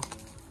cool.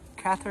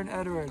 Catherine,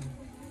 Edward.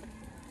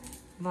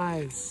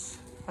 Nice.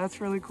 That's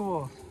really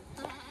cool.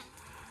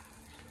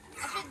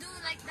 I should do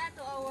like that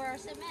to our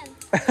cement.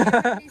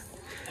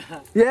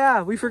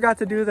 Yeah, we forgot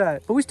to do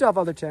that, but we still have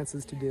other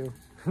chances to do.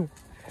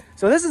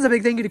 So this is a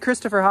big thank you to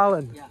Christopher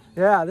Holland.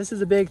 Yeah, this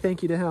is a big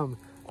thank you to him.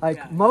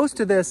 Like most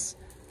of this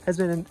has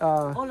been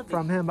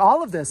from him.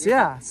 All of this,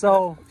 yeah.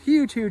 So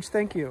huge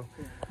thank you.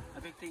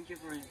 A big thank you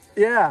for it.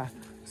 Yeah.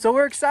 So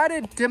we're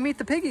excited to meet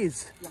the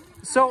piggies.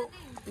 So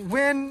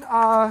when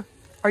are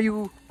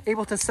you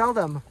able to sell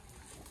them,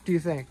 do you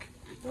think?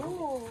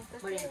 Oh,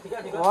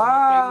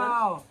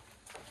 Wow.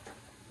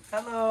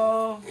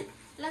 Hello.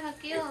 look how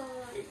cute.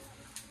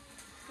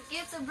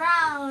 Cute so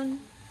brown.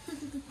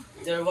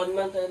 They're 1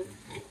 month and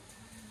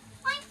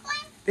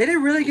They did a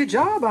really good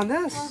job on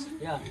this.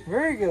 yeah.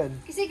 Very good.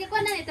 Kasi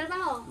kikuha na ni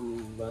trabaho.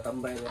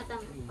 Matambay na. Atang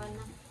kikuha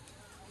na.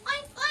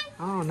 Oink oink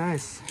Oh,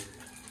 nice.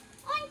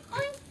 oink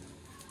oink.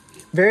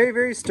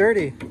 Very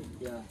sturdy.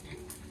 Yeah.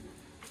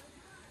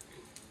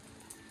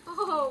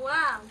 Oh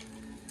wow.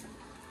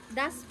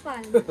 That's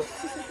fun.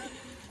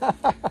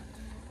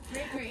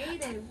 Very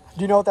creative.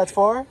 Do you know what that's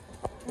for?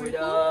 For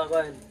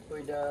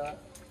the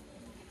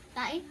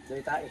Tai?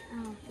 tae.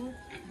 Oh.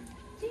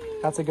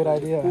 That's a good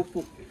idea.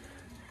 Pupuk.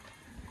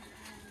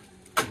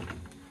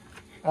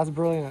 That's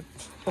brilliant.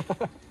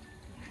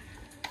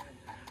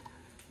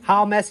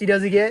 How messy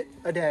does it get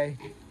a day?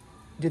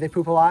 Do they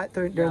poop a lot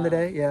during the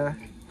day? Yeah.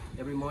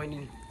 Every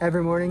morning.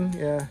 Every morning?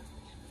 Yeah.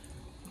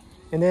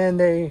 And then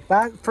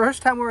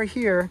first time we were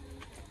here,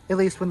 at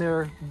least when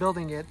they're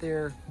building it,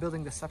 they're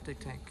building the septic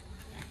tank.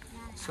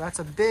 So that's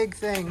a big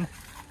thing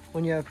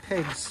when you have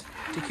pigs,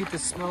 to keep the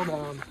smell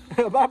down.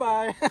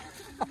 Bye-bye.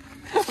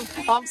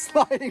 I'm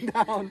sliding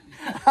down.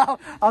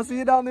 I'll see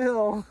you down the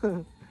hill.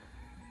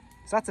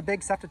 So that's a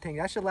big septic tank.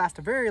 That should last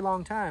a very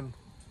long time.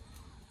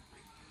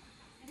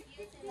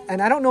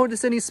 And I don't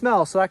notice any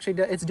smell, so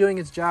actually it's doing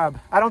its job.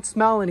 I don't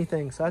smell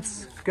anything, so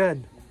that's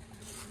good.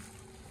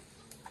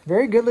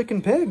 Very good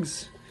looking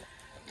pigs.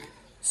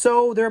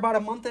 So they're about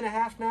 1.5 months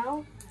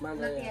now?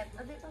 Month Not and a yet.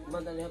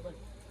 month and a half.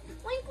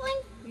 Oink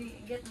oink. We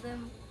get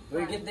them.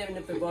 We get them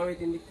in February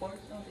 24th.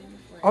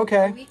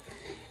 Okay.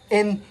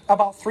 In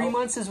about 3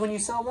 months is when you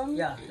sell them?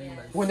 Yeah, 3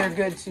 months. When they're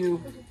good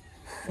to...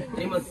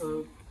 3 months.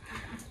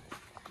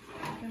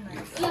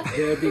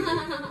 They're big.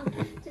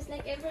 Just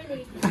like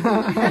Everly.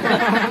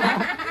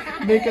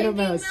 Making a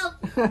mess. Milk.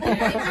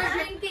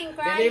 Drinking,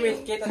 Their name is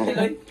crying. Kate and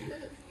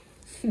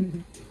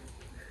Tiloy.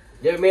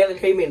 They're male and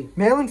female.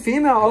 Male and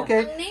female, okay.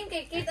 Ang name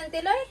kay Kate and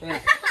Tiloy? Yeah.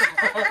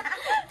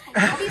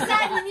 Be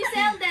sad when you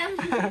sell them.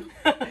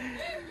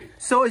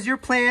 So is your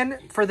plan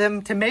for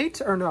them to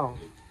mate or no?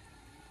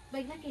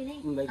 Bag na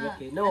kinig.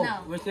 Okay. No,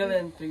 no. we're still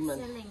in 3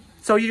 months. Selling.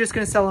 So you're just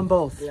going to sell them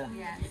both? Yeah.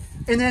 Yes.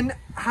 And then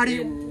how do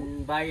you...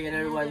 And buy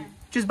another one.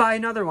 Just buy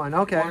another one,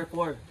 okay.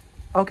 Four.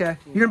 Okay.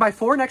 You're going to buy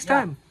 4 next Yeah.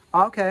 time?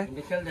 Okay. And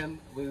they sell them.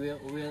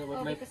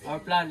 Our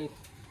plan is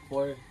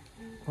for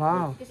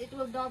Wow. Because it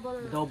will double.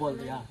 double.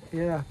 Yeah.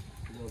 Yeah.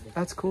 Double.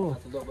 That's cool.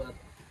 That's a double.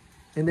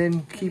 And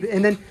then keep it...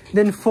 And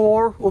then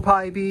 4 will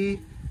probably be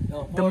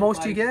No, the 4,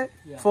 most you 5. get?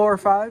 Yeah. 4 or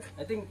 5?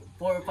 I think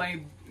 4 or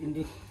 5 in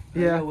this.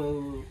 Yeah. area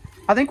will.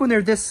 I think when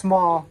they're this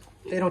small,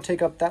 they don't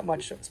take up that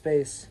much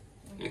space.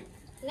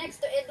 Next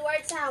to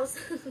Edward's house.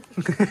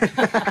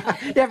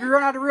 Yeah, if you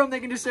run out of room, they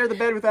can just share the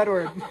bed with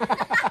Edward.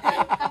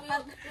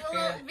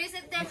 We'll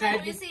visit them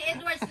and we see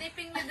Edward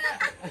sleeping with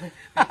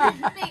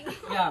the pig.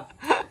 Yeah.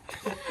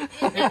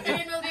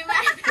 Catherine will be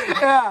mad.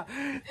 Yeah.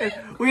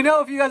 We know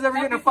if you guys ever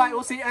get in a fight,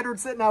 we'll see Edward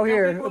sitting out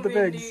here with the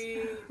pigs.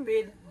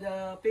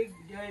 The pig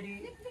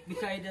already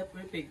beside the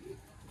pig.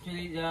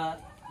 Actually,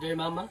 their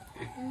mama,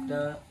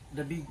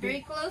 the big Very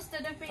pig. close to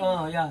the pig.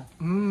 Oh, yeah.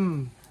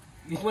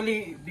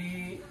 Usually,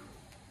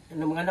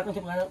 mga anak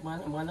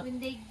When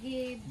they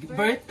give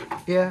birth,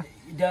 Yeah.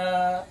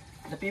 the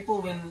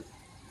people will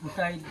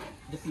decide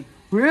the pig.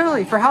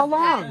 Really? For how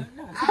long?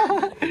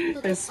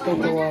 I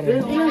spilled the water.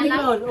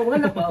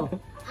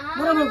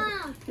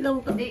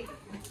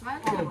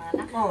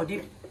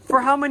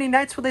 For how many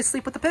nights will they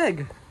sleep with the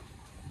pig?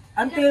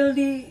 Until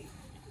they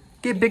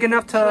Get big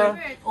enough to...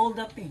 all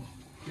the pig.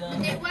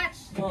 They watch.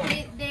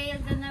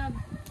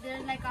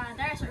 They're like a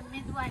nurse or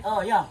midwife Oh,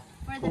 yeah.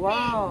 for the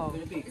Wow.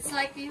 The pig. It's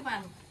like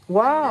human.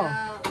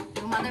 Wow.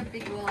 The mother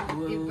pig will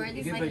give birth.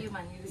 It's give like birth.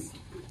 human.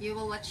 You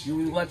will watch. You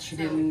will watch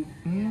them.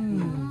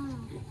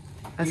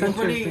 That's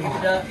Usually,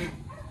 interesting.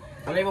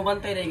 malay mo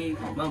bantay na yung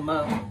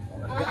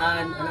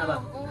gaan, ano ba?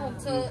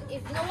 So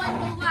if no one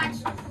will watch,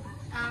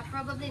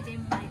 probably they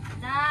might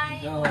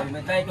die. No,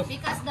 may tayo ko.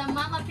 Because the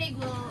mama pig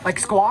will Like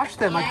squash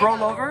them, like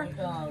roll over?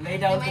 Lay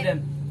down to them.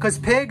 Because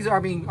pigs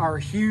are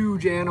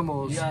huge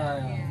animals.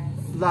 Yeah.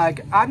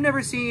 Like, I've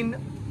never seen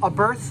a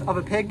birth of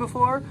a pig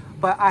before,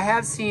 but I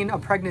have seen a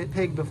pregnant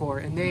pig before,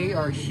 and they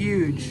are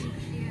huge.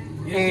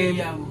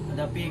 Usually,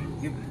 the pig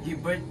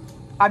give birth.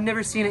 I've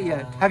never seen it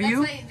yet. Have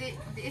you? That's why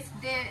if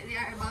they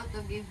are about to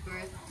give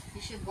birth,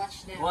 you should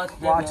watch them.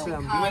 Watch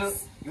them.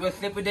 You will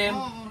sleep with them.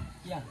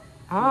 Yeah.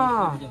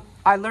 Ah,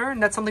 I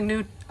learned. That's something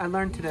new I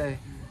learned today.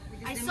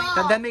 I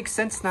saw That makes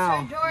sense Sir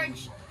now.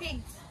 George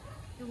pigs.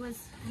 It was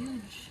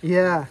huge.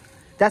 Yeah.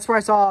 That's where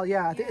I saw,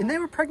 and they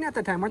were pregnant at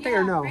the time, weren't they,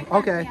 or no? pregnant,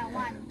 Okay. yeah,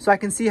 one. So I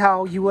can see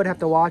how you would have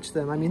to watch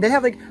them. I mean, they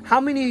have like,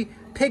 how many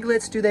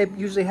piglets do they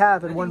usually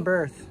have in one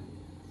birth?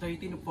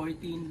 13 or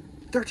 14.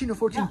 13 or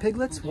 14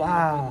 piglets?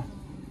 Wow.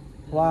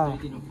 Wow.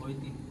 13 or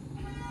 14.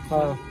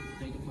 Wow.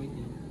 13 or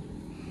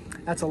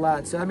 14. That's a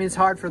lot. So, I mean, it's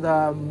hard for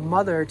the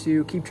mother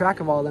to keep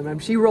track of all of them. I mean,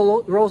 she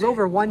rolls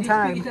over one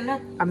time.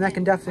 I mean, that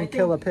can definitely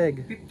kill a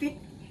pig. 15?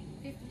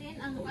 15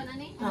 ang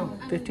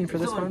kanani? 15 for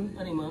this one?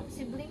 Ano yung mga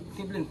Sibling.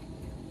 sibling?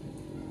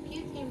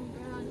 Cute him,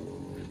 bro.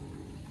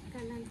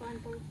 Kanan ko ang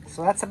po.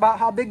 So that's about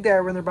how big they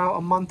are when they're about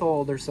a month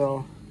old or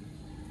so.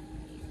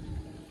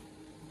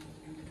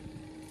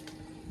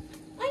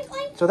 Oink,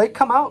 oink, So they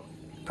come out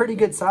pretty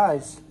good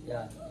size.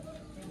 Yeah.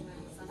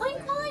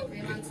 oink, oink,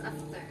 3 months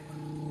after.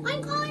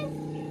 oink, oink.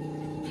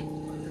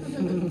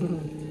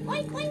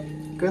 Oink,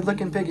 oink. Good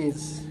looking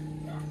piggies.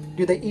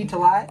 Do they eat a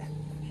lot?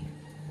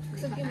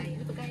 So,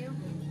 dito kayo.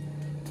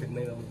 Pig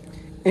may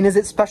And is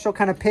it special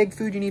kind of pig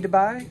food you need to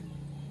buy?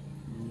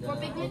 For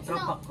piglets,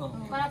 no.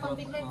 Para pang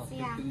piglets,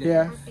 yeah.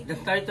 Yeah. The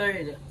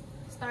starter,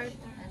 Starter.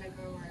 And a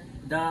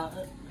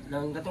grower.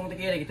 nang datong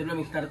takira, ito lang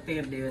yung starter,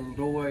 then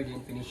grower,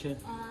 then finisher.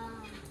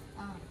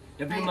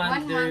 Every Like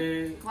month 1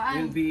 there month,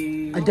 will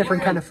be A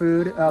different kind of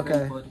food?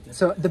 Okay.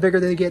 So the bigger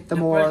they get, the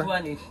first more.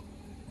 one is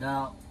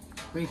the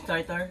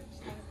pre-starter,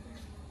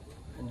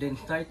 and then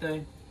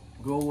starter,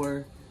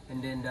 grower,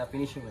 and then the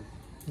finisher one.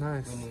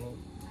 Nice. When you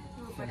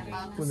send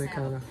them. When they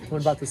kind of,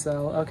 when about to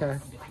sell. Okay.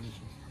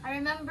 I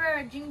remember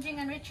Jingjing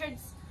and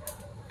Richard's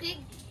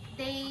pig.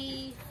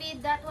 They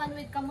feed that one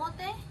with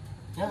kamote.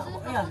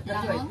 Yeah,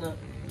 that's right.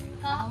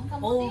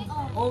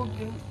 Kamote? Old,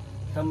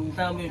 some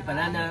with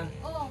banana.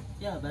 Oh.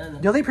 Yeah, banana.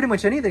 They'll eat pretty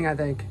much anything, I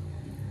think.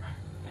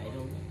 I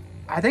don't know.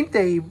 I think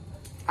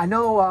I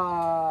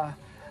know,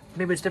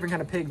 maybe it's a different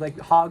kind of pig, like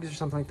hogs or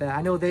something like that.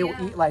 I know they will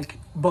eat like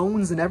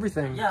bones and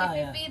everything. Yeah, If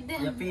you yeah. feed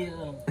them. Yeah, feed,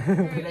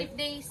 Or if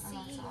they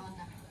see.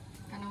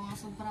 Ano mga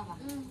sobra ba?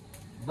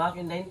 back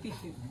in 90s,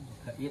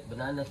 eat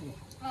bananas.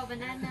 Oh,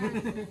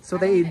 banana. So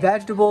they eat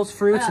vegetables,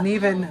 fruits, and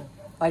even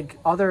like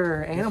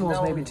other animals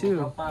maybe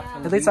too.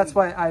 At least that's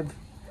why I've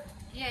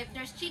Yeah, if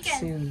there's chicken.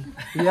 seen.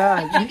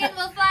 Yeah. Chicken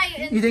will fly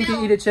and You think they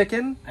fill. eat a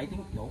chicken? I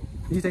think no.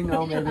 You think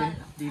no, maybe?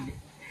 Dili.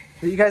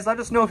 You guys let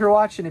us know if you're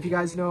watching, if you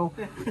guys know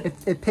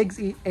if pigs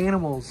eat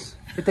animals,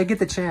 if they get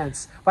the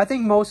chance. But I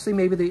think mostly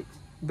maybe they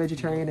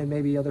vegetarian and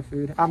maybe other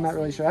food. I'm not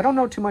really sure. I don't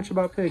know too much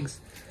about pigs.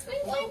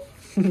 Oink,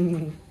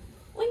 oink.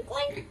 Oink,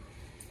 oink.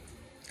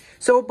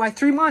 So by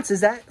 3 months,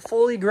 is that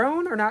fully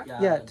grown or not Yeah,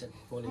 yet? that's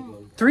fully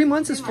grown. 3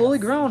 months is fully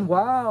grown.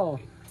 Wow.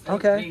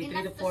 Okay. 3 to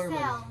Enough to 4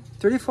 months. sell.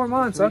 3 to 4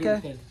 months. Really Okay.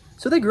 sell.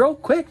 So they grow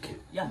quick.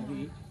 Yeah,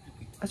 really.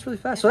 That's really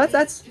fast. So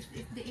that's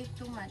If they eat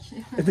too much.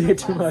 if they get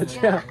too much.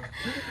 Yeah.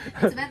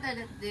 It's better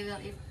that they will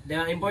eat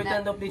The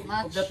important of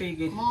much the pig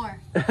is more.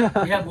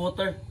 they have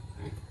water.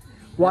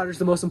 Water's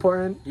the most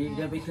important. They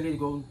basically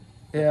go.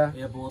 Yeah.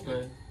 They have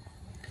water.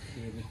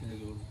 They basically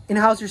go. And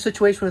how's your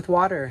situation with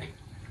water?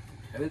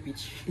 I will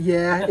pitch.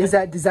 Yeah. Is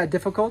that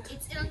difficult?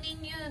 It's El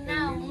Nino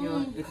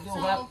now. It's so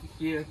hot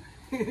here.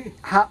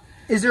 How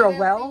is there a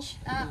well?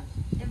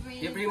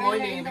 Every early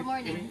morning, in the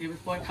morning. every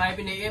 5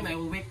 a.m. I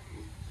will wake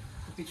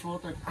to pitch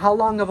water. How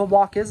long of a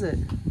walk is it?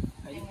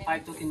 I think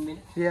 5 to 10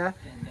 minutes. Yeah.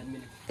 10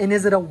 minutes. And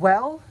is it a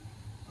well?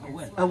 Oh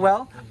well. A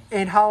well?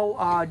 And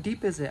how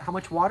deep is it? How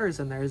much water is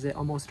in there? Is it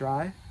almost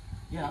dry?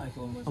 Yeah, it's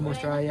almost.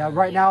 Almost dry. Yeah.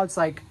 Right now it's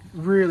like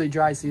really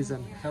dry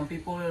season. Some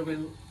people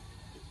will.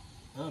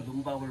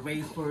 Lumba will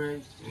raise for.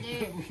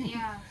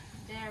 Yeah.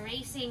 they're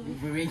racing.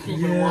 We're waiting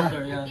for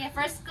water, yeah. Yeah,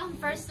 first come,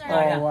 first serve.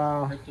 Oh,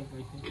 wow.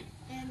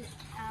 And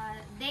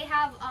they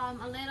have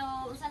a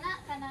little, sana,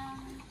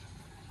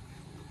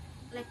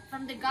 like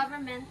from the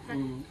government, but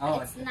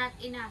it's not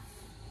enough.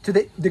 Do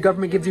the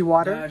government gives you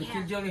water? The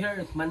schedule here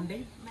is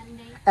Monday.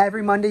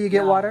 Every Monday you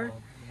get water?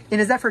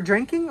 And is that for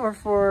drinking or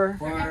for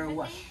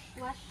wash?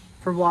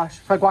 For wash,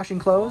 for like washing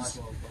clothes?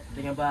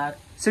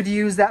 So do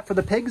you use that for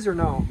the pigs or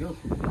no?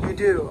 You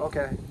do,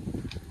 okay.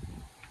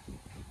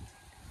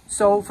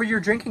 So for your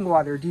drinking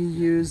water, do you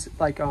use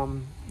like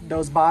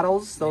those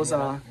bottles? Those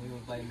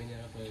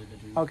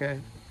okay.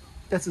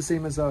 That's the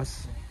same as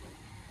us.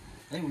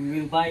 We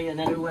will buy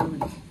another one.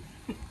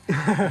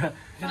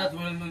 So that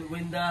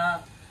when the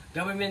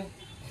government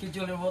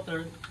schedule the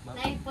water,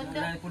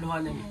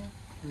 naipuluhan na.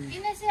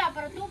 Ina siya,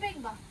 pero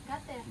tubig ba?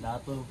 Gutter.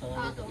 Dato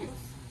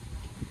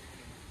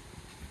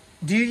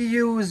Do you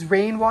use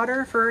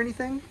rainwater for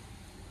anything?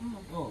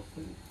 Oh.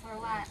 For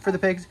what? For the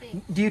pigs?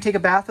 Do you take a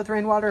bath with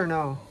rainwater or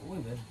no?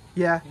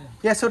 Yeah.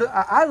 Yeah, so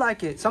I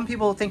like it. Some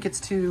people think it's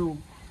too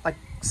like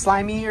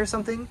slimy or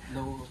something.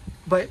 No.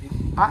 But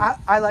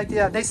I like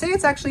they say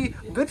it's actually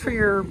good for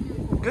your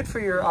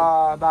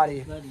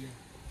body.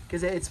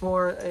 Because it's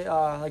more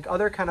like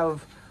other kind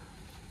of,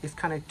 it's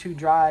kind of too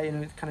dry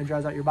and it kind of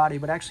dries out your body,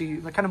 but actually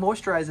it kind of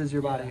moisturizes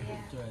your body. Yeah.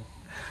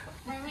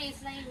 For me, it's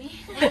slimy.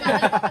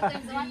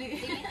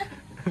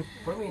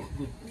 For me, it's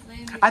good.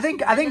 I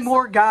think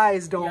more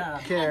guys don't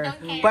care, don't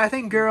care. but I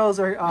think girls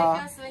are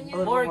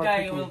More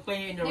guys will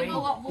play in the rain.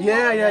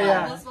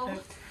 Yeah.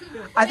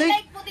 I think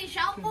like putting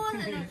shampoo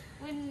and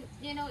when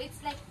you know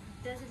it's like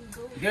doesn't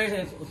go. Girls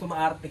is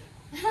sumaarte.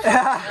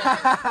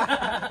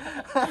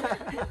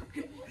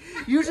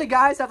 usually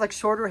guys have like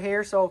shorter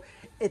hair, so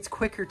it's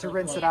quicker to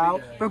rinse it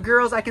out. But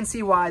girls, I can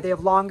see why. They have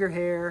longer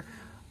hair.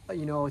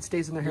 You know, it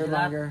stays in their hair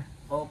longer.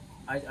 Oh,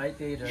 I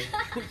say that.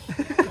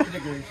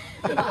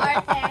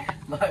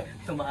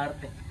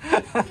 Sumaarte.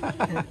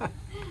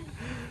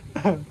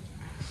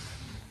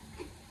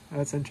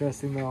 That's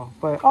interesting though.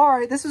 But all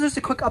right, this is just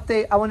a quick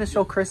update. I want to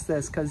show Chris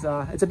this because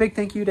it's a big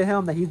thank you to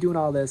him that he's doing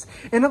all this.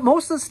 And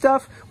most of the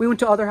stuff, we went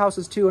to other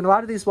houses too. And a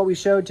lot of these, what we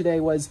showed today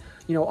was,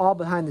 you know, all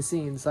behind the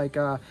scenes. Like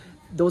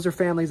those are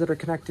families that are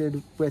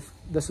connected with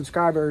the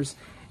subscribers.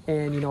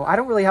 And, you know, I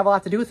don't really have a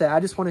lot to do with it.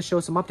 I just want to show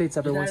some updates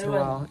every once in a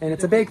while. And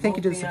it's a big thank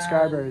you to the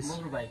subscribers.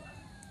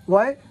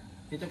 What?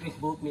 He bought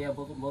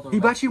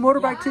you a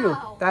motorbike too.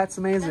 That's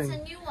amazing.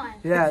 That's a new one.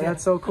 Yeah,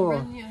 that's so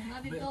cool.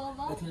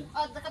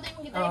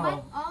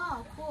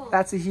 Oh, cool.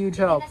 That's a huge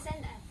help.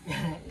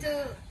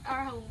 To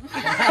our home.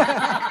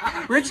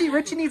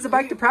 Richie needs a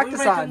bike to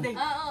practice on.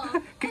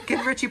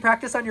 Can Richie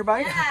practice on your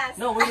bike? Yes.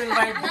 No, we will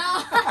ride.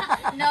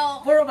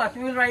 No. Four of us,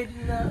 we will ride.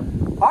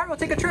 All right, we'll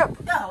take a trip.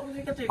 Yeah, we'll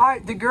take a trip. All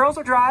right, the girls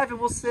will drive and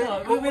we'll sit.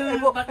 We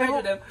will backpack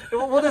to them.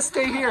 We'll just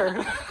stay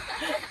here.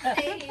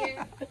 Stay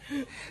here.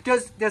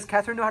 Does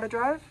Catherine know how to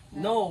drive?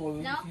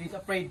 No, he's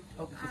afraid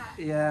of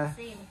Yeah.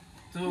 Same.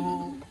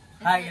 too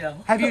high.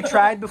 Have you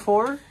tried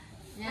before?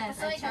 Yes,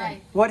 I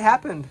tried. What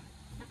happened?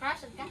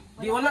 Na-crash ka?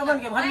 Di wala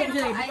man, mahal mo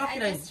siya, I bukatan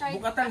just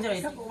tried. bukatan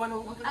siya. Dako man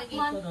ang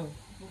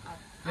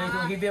it's too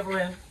heavy for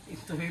him.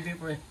 It's too heavy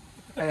for him.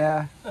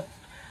 Yeah.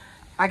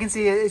 I can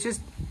see it. It's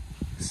just,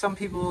 some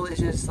people, it's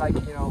just like,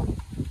 you know,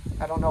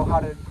 I don't know how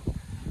to,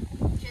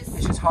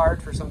 it's just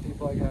hard for some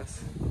people, I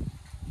guess.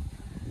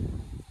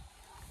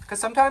 Because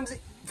sometimes,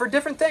 for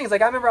different things,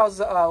 like I remember I was,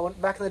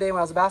 back in the day when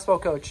I was a basketball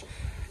coach,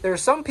 there are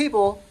some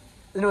people,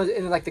 you know,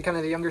 in like the kind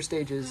of the younger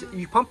stages,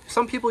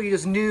 some people you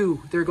just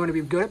knew they're going to be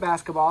good at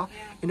basketball,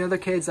 and other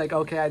kids like,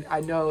 okay,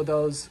 I know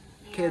those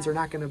kids are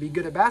not going to be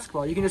good at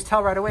basketball. You can just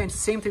tell right away. And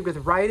same thing with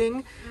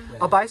riding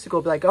a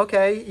bicycle. Be like,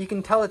 okay, you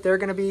can tell that they're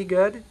going to be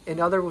good, and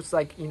others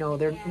like, you know,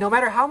 they're no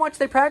matter how much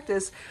they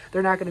practice,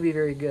 they're not going to be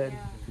very good.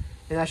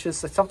 And that's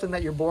just something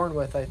that you're born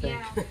with, I think.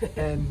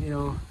 And you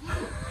know,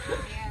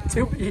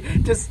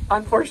 just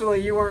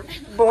unfortunately, you weren't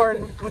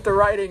born with the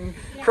riding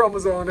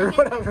chromosome or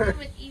whatever.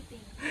 With eating.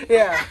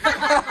 Yeah.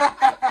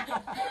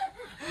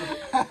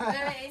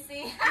 Very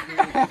easy.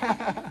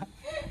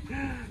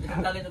 It's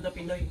a talent of the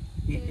Pinoy,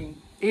 eating.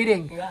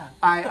 Eating. Yeah.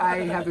 I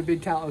have a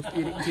big talent with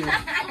eating too.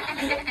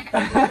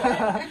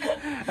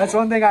 That's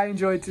one thing I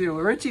enjoy too.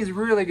 Richie's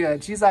really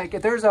good. She's like,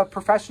 if there's a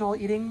professional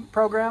eating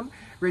program,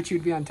 Richie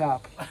would be on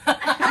top.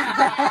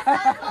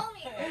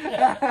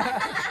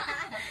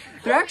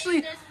 They're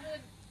actually,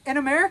 in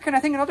America, and I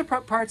think in other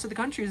parts of the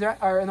countries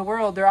or in the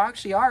world, there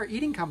actually are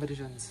eating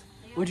competitions.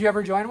 Yeah. Would you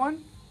ever join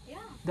one? Yeah.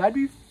 That'd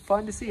be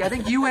fun to see. I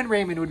think you and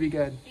Raymond would be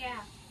good.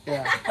 Yeah.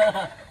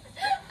 Yeah.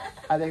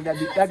 I think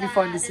that'd be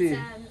fun to see.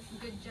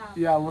 Good job.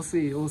 Yeah, we'll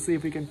see. We'll see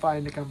if we can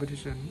find a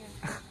competition.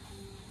 Yeah.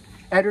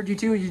 Edward, you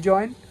too? Would you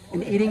join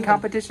an eating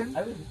competition?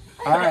 I will.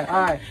 All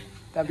right.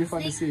 That'd be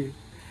fun to see.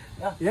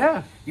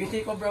 Yeah. You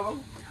take one, bro?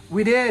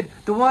 We did.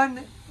 The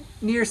one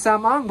near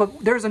Samang, but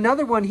there's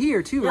another one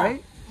here too,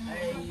 right?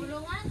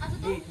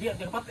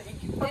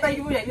 Patay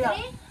mo yan.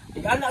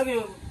 Ano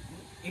yung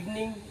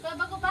evening?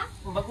 Bago ba?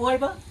 Baguhay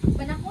ba?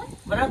 Banakon?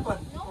 Banakon.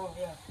 No. Oh,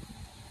 yeah.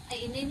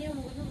 Ay, hindi niyo.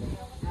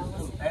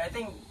 I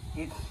think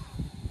it's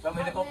From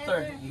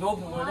helicopter. Ihog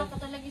mo rin.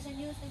 Patulagi sa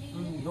news.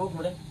 Ihog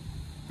mo rin.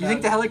 You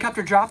think the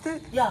helicopter dropped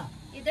it? Yeah.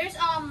 There's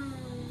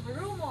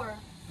rumor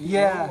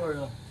Yeah.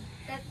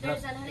 that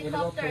there's an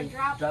helicopter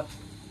drop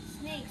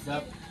snakes.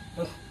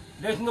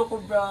 There's no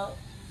cobra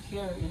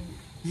here in.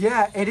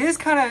 Yeah, it is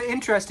kind of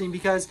interesting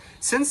because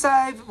since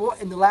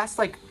in the last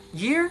like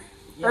year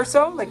or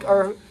so, like,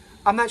 or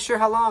I'm not sure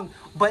how long,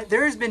 but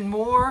there's been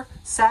more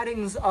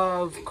sightings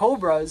of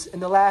cobras in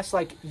the last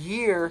like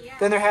year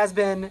than there has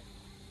been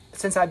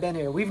since I've been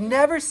here. We've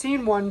never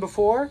seen one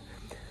before.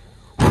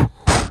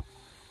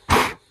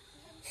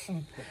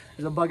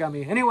 There's a bug on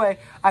me. Anyway,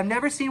 I've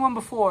never seen one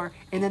before,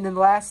 and then in the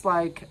last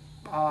like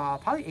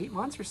probably 8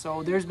 months or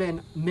so, there's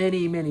been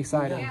many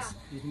sightings.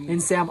 In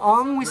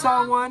Samong, we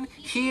saw one.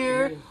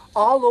 Here,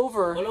 all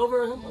over. All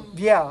over?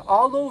 Yeah,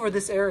 all over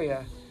this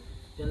area.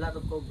 A lot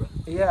of cobra.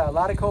 Yeah, a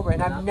lot of cobra,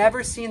 and I've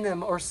never seen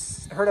them or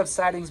heard of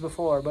sightings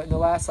before. But in the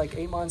last like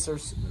 8 months or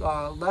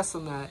less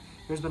than that,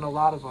 there's been a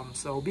lot of them.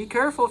 So be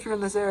careful if you're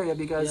in this area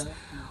because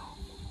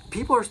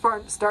people are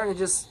starting to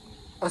just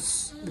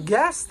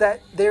guess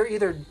that they're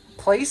either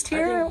placed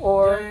here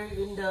or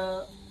in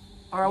the.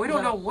 Or we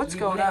don't know what's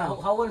going on.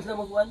 How one's the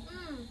one?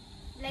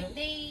 Like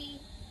they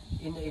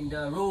in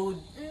the road.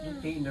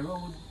 They in the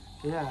road.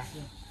 Yeah.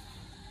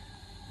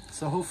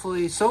 So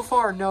hopefully, so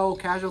far, no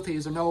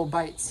casualties or no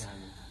bites.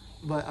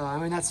 But I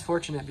mean, that's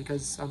fortunate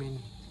because I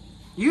mean,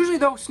 usually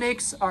though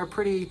snakes are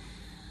pretty.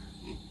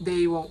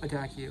 They won't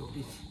attack you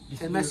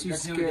unless you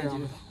scare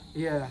them.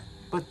 Yeah,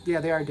 but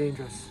yeah, they are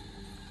dangerous.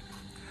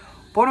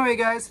 But anyway,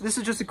 guys, this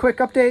is just a quick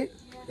update.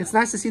 It's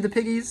nice to see the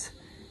piggies.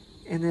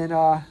 And then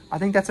I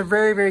think that's a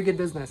very good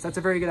business. That's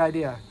a very good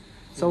idea.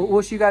 So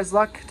wish you guys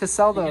luck to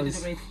sell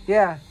those.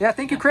 Yeah.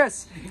 Thank you,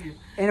 Chris.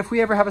 And if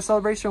we ever have a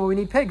celebration where we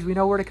need pigs, we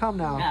know where to come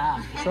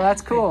now. So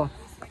that's cool.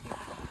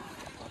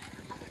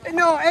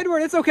 No,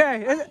 Edward, it's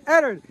okay.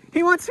 Edward,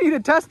 he wants me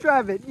to test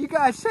drive it. You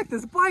guys, check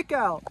this bike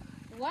out.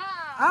 Wow.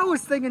 I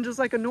was thinking just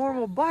like a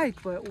normal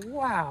bike, but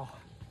wow.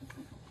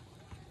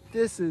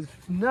 This is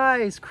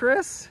nice,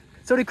 Chris.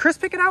 So did Chris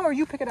pick it out or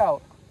you pick it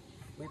out?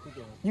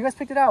 You guys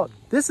picked it out.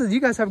 You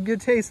guys have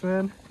good taste,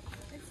 man.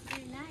 It's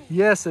very nice.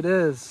 Yes, it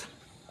is.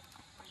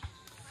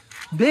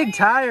 Big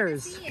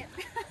tires.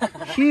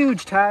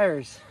 Huge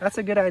tires. That's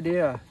a good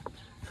idea.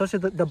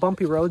 Especially the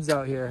bumpy roads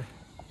out here.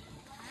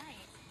 Nice.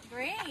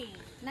 Great.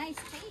 Nice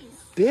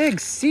taste. Big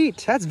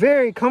seat. That's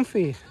very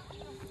comfy.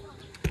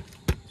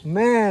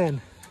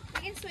 Man.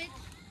 You can switch.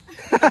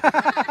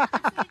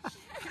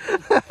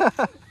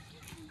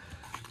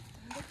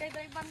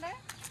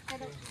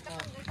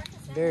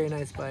 Very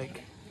nice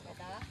bike.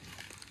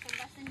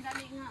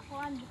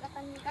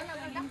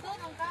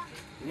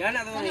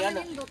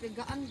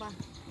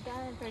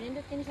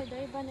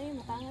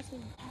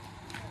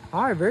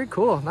 All right, very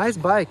cool. Nice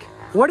bike.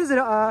 What is it?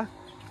 Yamaha.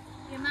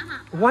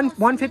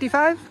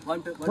 155?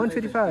 155.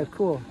 155.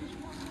 Cool.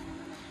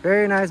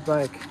 Very nice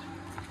bike.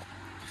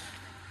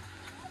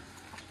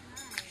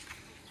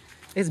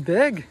 It's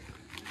big.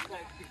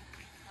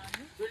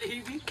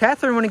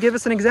 Catherine, want to give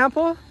us an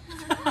example?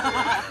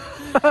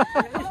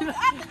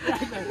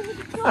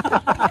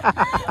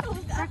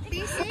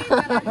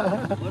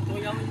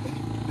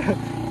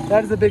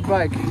 That is a big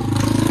bike.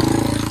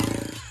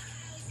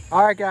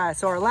 All right, guys.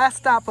 So our last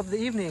stop of the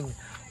evening,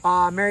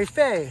 Mary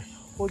Faye.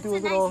 We'll do a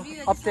little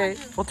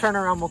update. We'll turn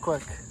around real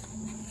quick.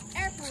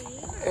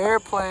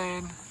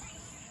 Airplane.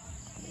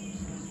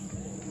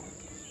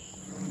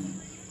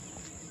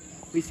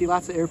 We see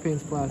lots of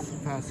airplanes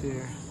pass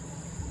here.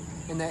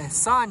 And the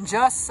sun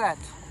just set.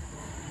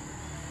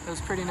 It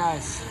was pretty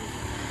nice.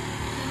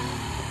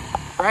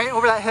 Right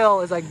over that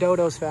hill is like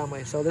Dodo's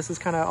family. So this is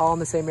kind of all in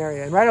the same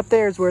area. And right up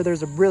there is where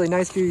there's a really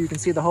nice view. You can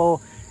see the whole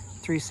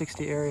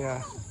 360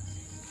 area.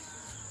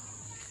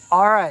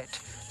 All right.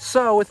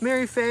 So with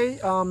Mary Faye,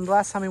 the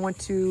last time we went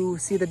to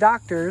see the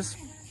doctors,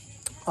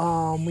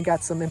 we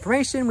got some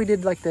information. We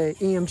did like the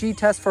EMG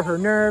test for her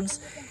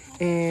nerves.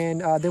 And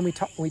then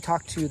we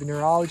talked to the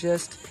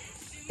neurologist.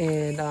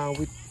 And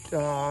we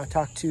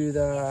talked to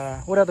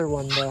the, what other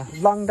one? The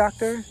lung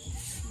doctor.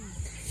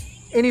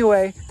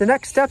 Anyway, the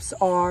next steps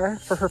are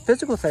for her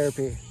physical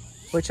therapy,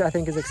 which I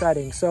think is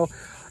exciting. So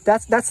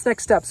that's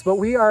next steps. But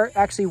we are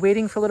actually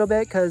waiting for a little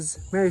bit because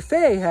Mary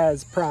Faye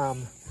has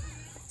prom.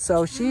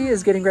 So she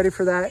is getting ready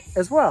for that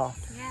as well.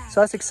 Yeah.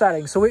 So that's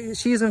exciting. So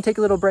she's going to take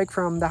a little break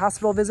from the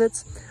hospital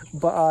visits,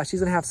 but she's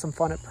going to have some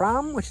fun at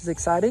prom, which is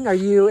exciting. Are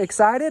you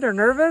excited or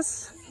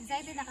nervous?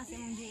 Excited na kasi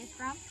Mom J is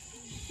prom.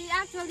 She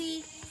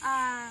actually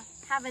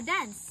have a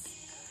dance.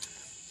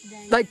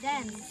 Like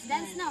Dance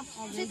no.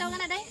 Kasi tawag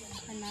na day?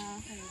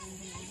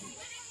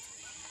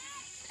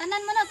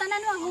 Tanan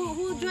mo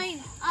who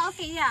joined.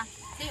 Okay, yeah.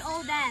 They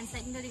all dance,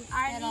 like including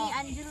Arlie,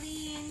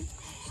 Angeline.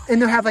 And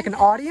they'll have like an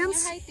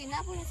audience? Senior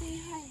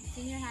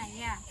high,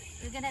 yeah.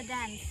 We're gonna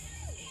dance.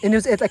 And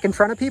it's like in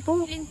front of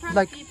people? In front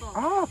like, of people.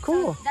 Oh,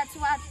 cool. So that's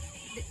what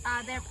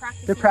they're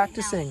practicing. They're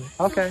practicing.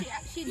 Right okay. So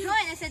she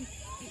joined. I said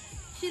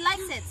she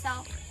likes it. So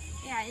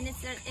yeah, and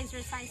it's an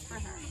exercise for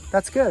her.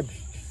 That's good.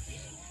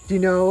 Do you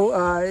know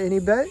any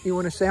bit? You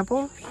want to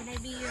sample? Can I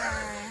be your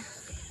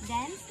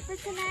dance for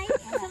tonight?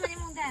 Ano man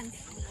yung dance?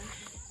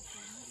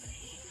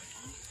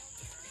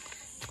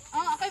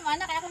 Oh, ako yung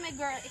mana, kaya ako may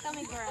girl. Ikaw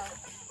may girl.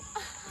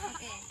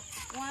 Okay.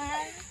 1,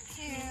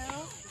 2,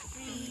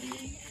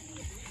 3.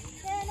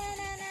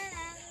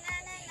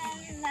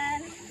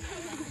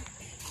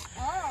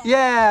 Oh.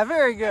 Yeah,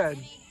 very good.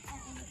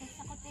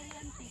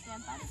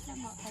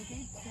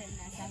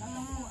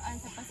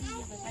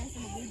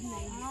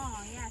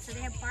 Oh, yeah, so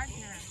they have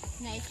partner.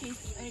 Si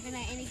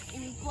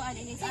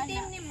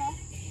team ni mo?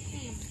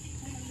 Team.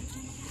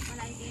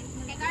 Wala yung team.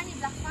 Kay Carney,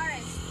 Black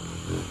Forest.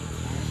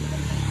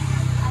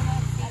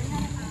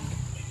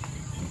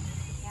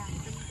 Yeah.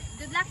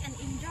 Good luck and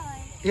enjoy.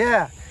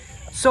 Yeah.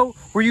 So,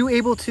 were you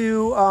able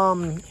to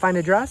find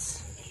a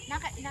dress?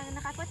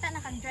 Nakakuta,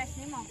 naka-dress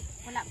ni mo.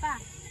 Wala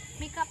pa.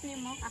 Makeup ni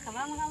mo. Ba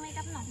mga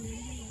makeup no?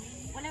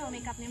 Wala mo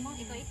makeup ni mo.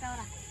 Ikaw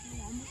ra.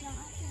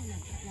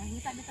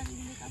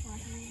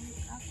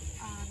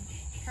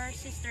 Her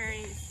sister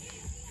is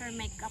her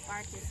makeup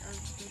artist or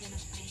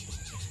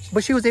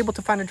But she was able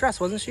to find a dress,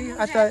 wasn't she?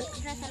 I thought.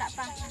 Dress wala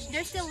pa.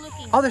 They're still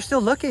looking. Oh, they're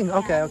still looking.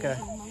 Okay, okay.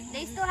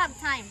 They still have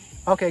time.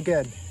 Okay,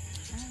 good.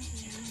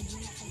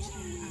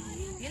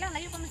 Yun lang,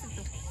 layo pa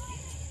masagto.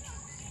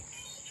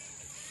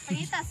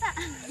 Pagita sa.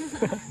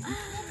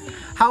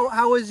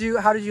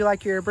 How did you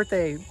like your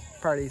birthday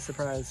party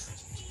surprise?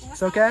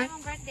 It's okay?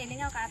 Birthday,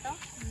 lingaw ka to?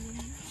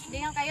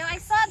 Lingaw kayo. I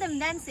saw them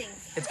dancing.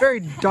 It's very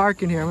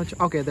dark in here.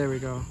 Okay, there we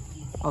go.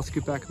 I'll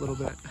scoot back a little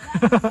bit.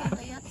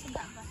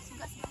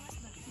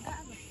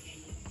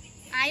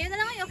 Ayun na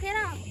lang, okay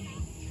na.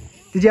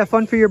 Did you have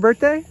fun for your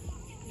birthday?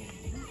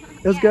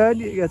 It was good?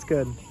 That's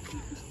good.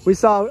 We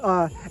saw,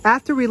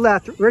 after we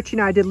left, Richie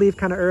and I did leave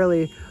kind of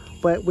early,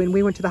 but when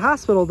we went to the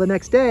hospital the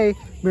next day,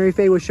 Mary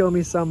Faye was showing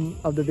me some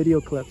of the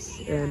video clips,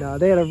 and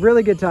they had a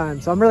really good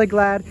time. So I'm really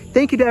glad.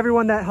 Thank you to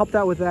everyone that helped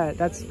out with that.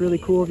 That's really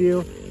cool of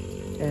you.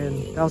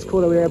 And that was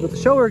cool that we were able to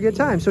show her a good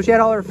time. So she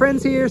had all her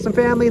friends here, some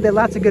family, they had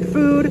lots of good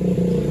food,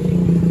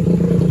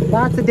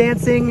 lots of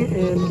dancing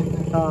and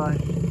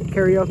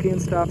karaoke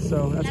and stuff.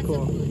 So that's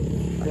cool.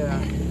 Yeah.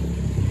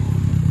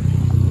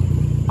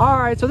 All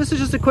right, so this is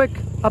just a quick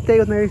update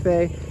with Mary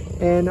Faye.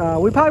 And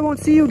we probably won't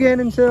see you again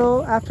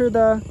until after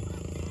the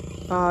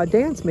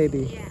dance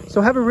maybe. Yeah. So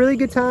have a really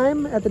good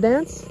time at the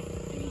dance.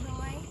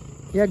 Enjoy.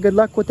 Yeah, good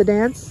luck with the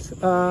dance.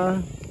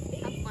 Have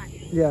fun.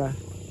 Yeah.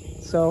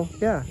 So,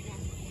 yeah.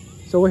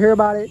 So we'll hear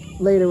about it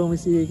later when we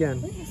see you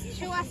again.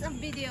 Show us a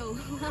video.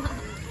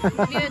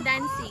 Video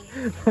dancing.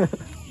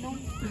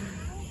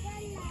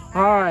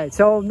 All right.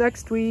 So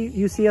next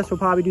you see us, we'll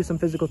probably do some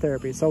physical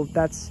therapy. So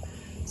that's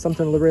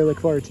something to really look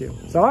forward to.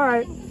 So, all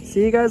right.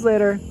 See you guys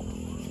later.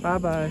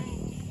 Bye-bye.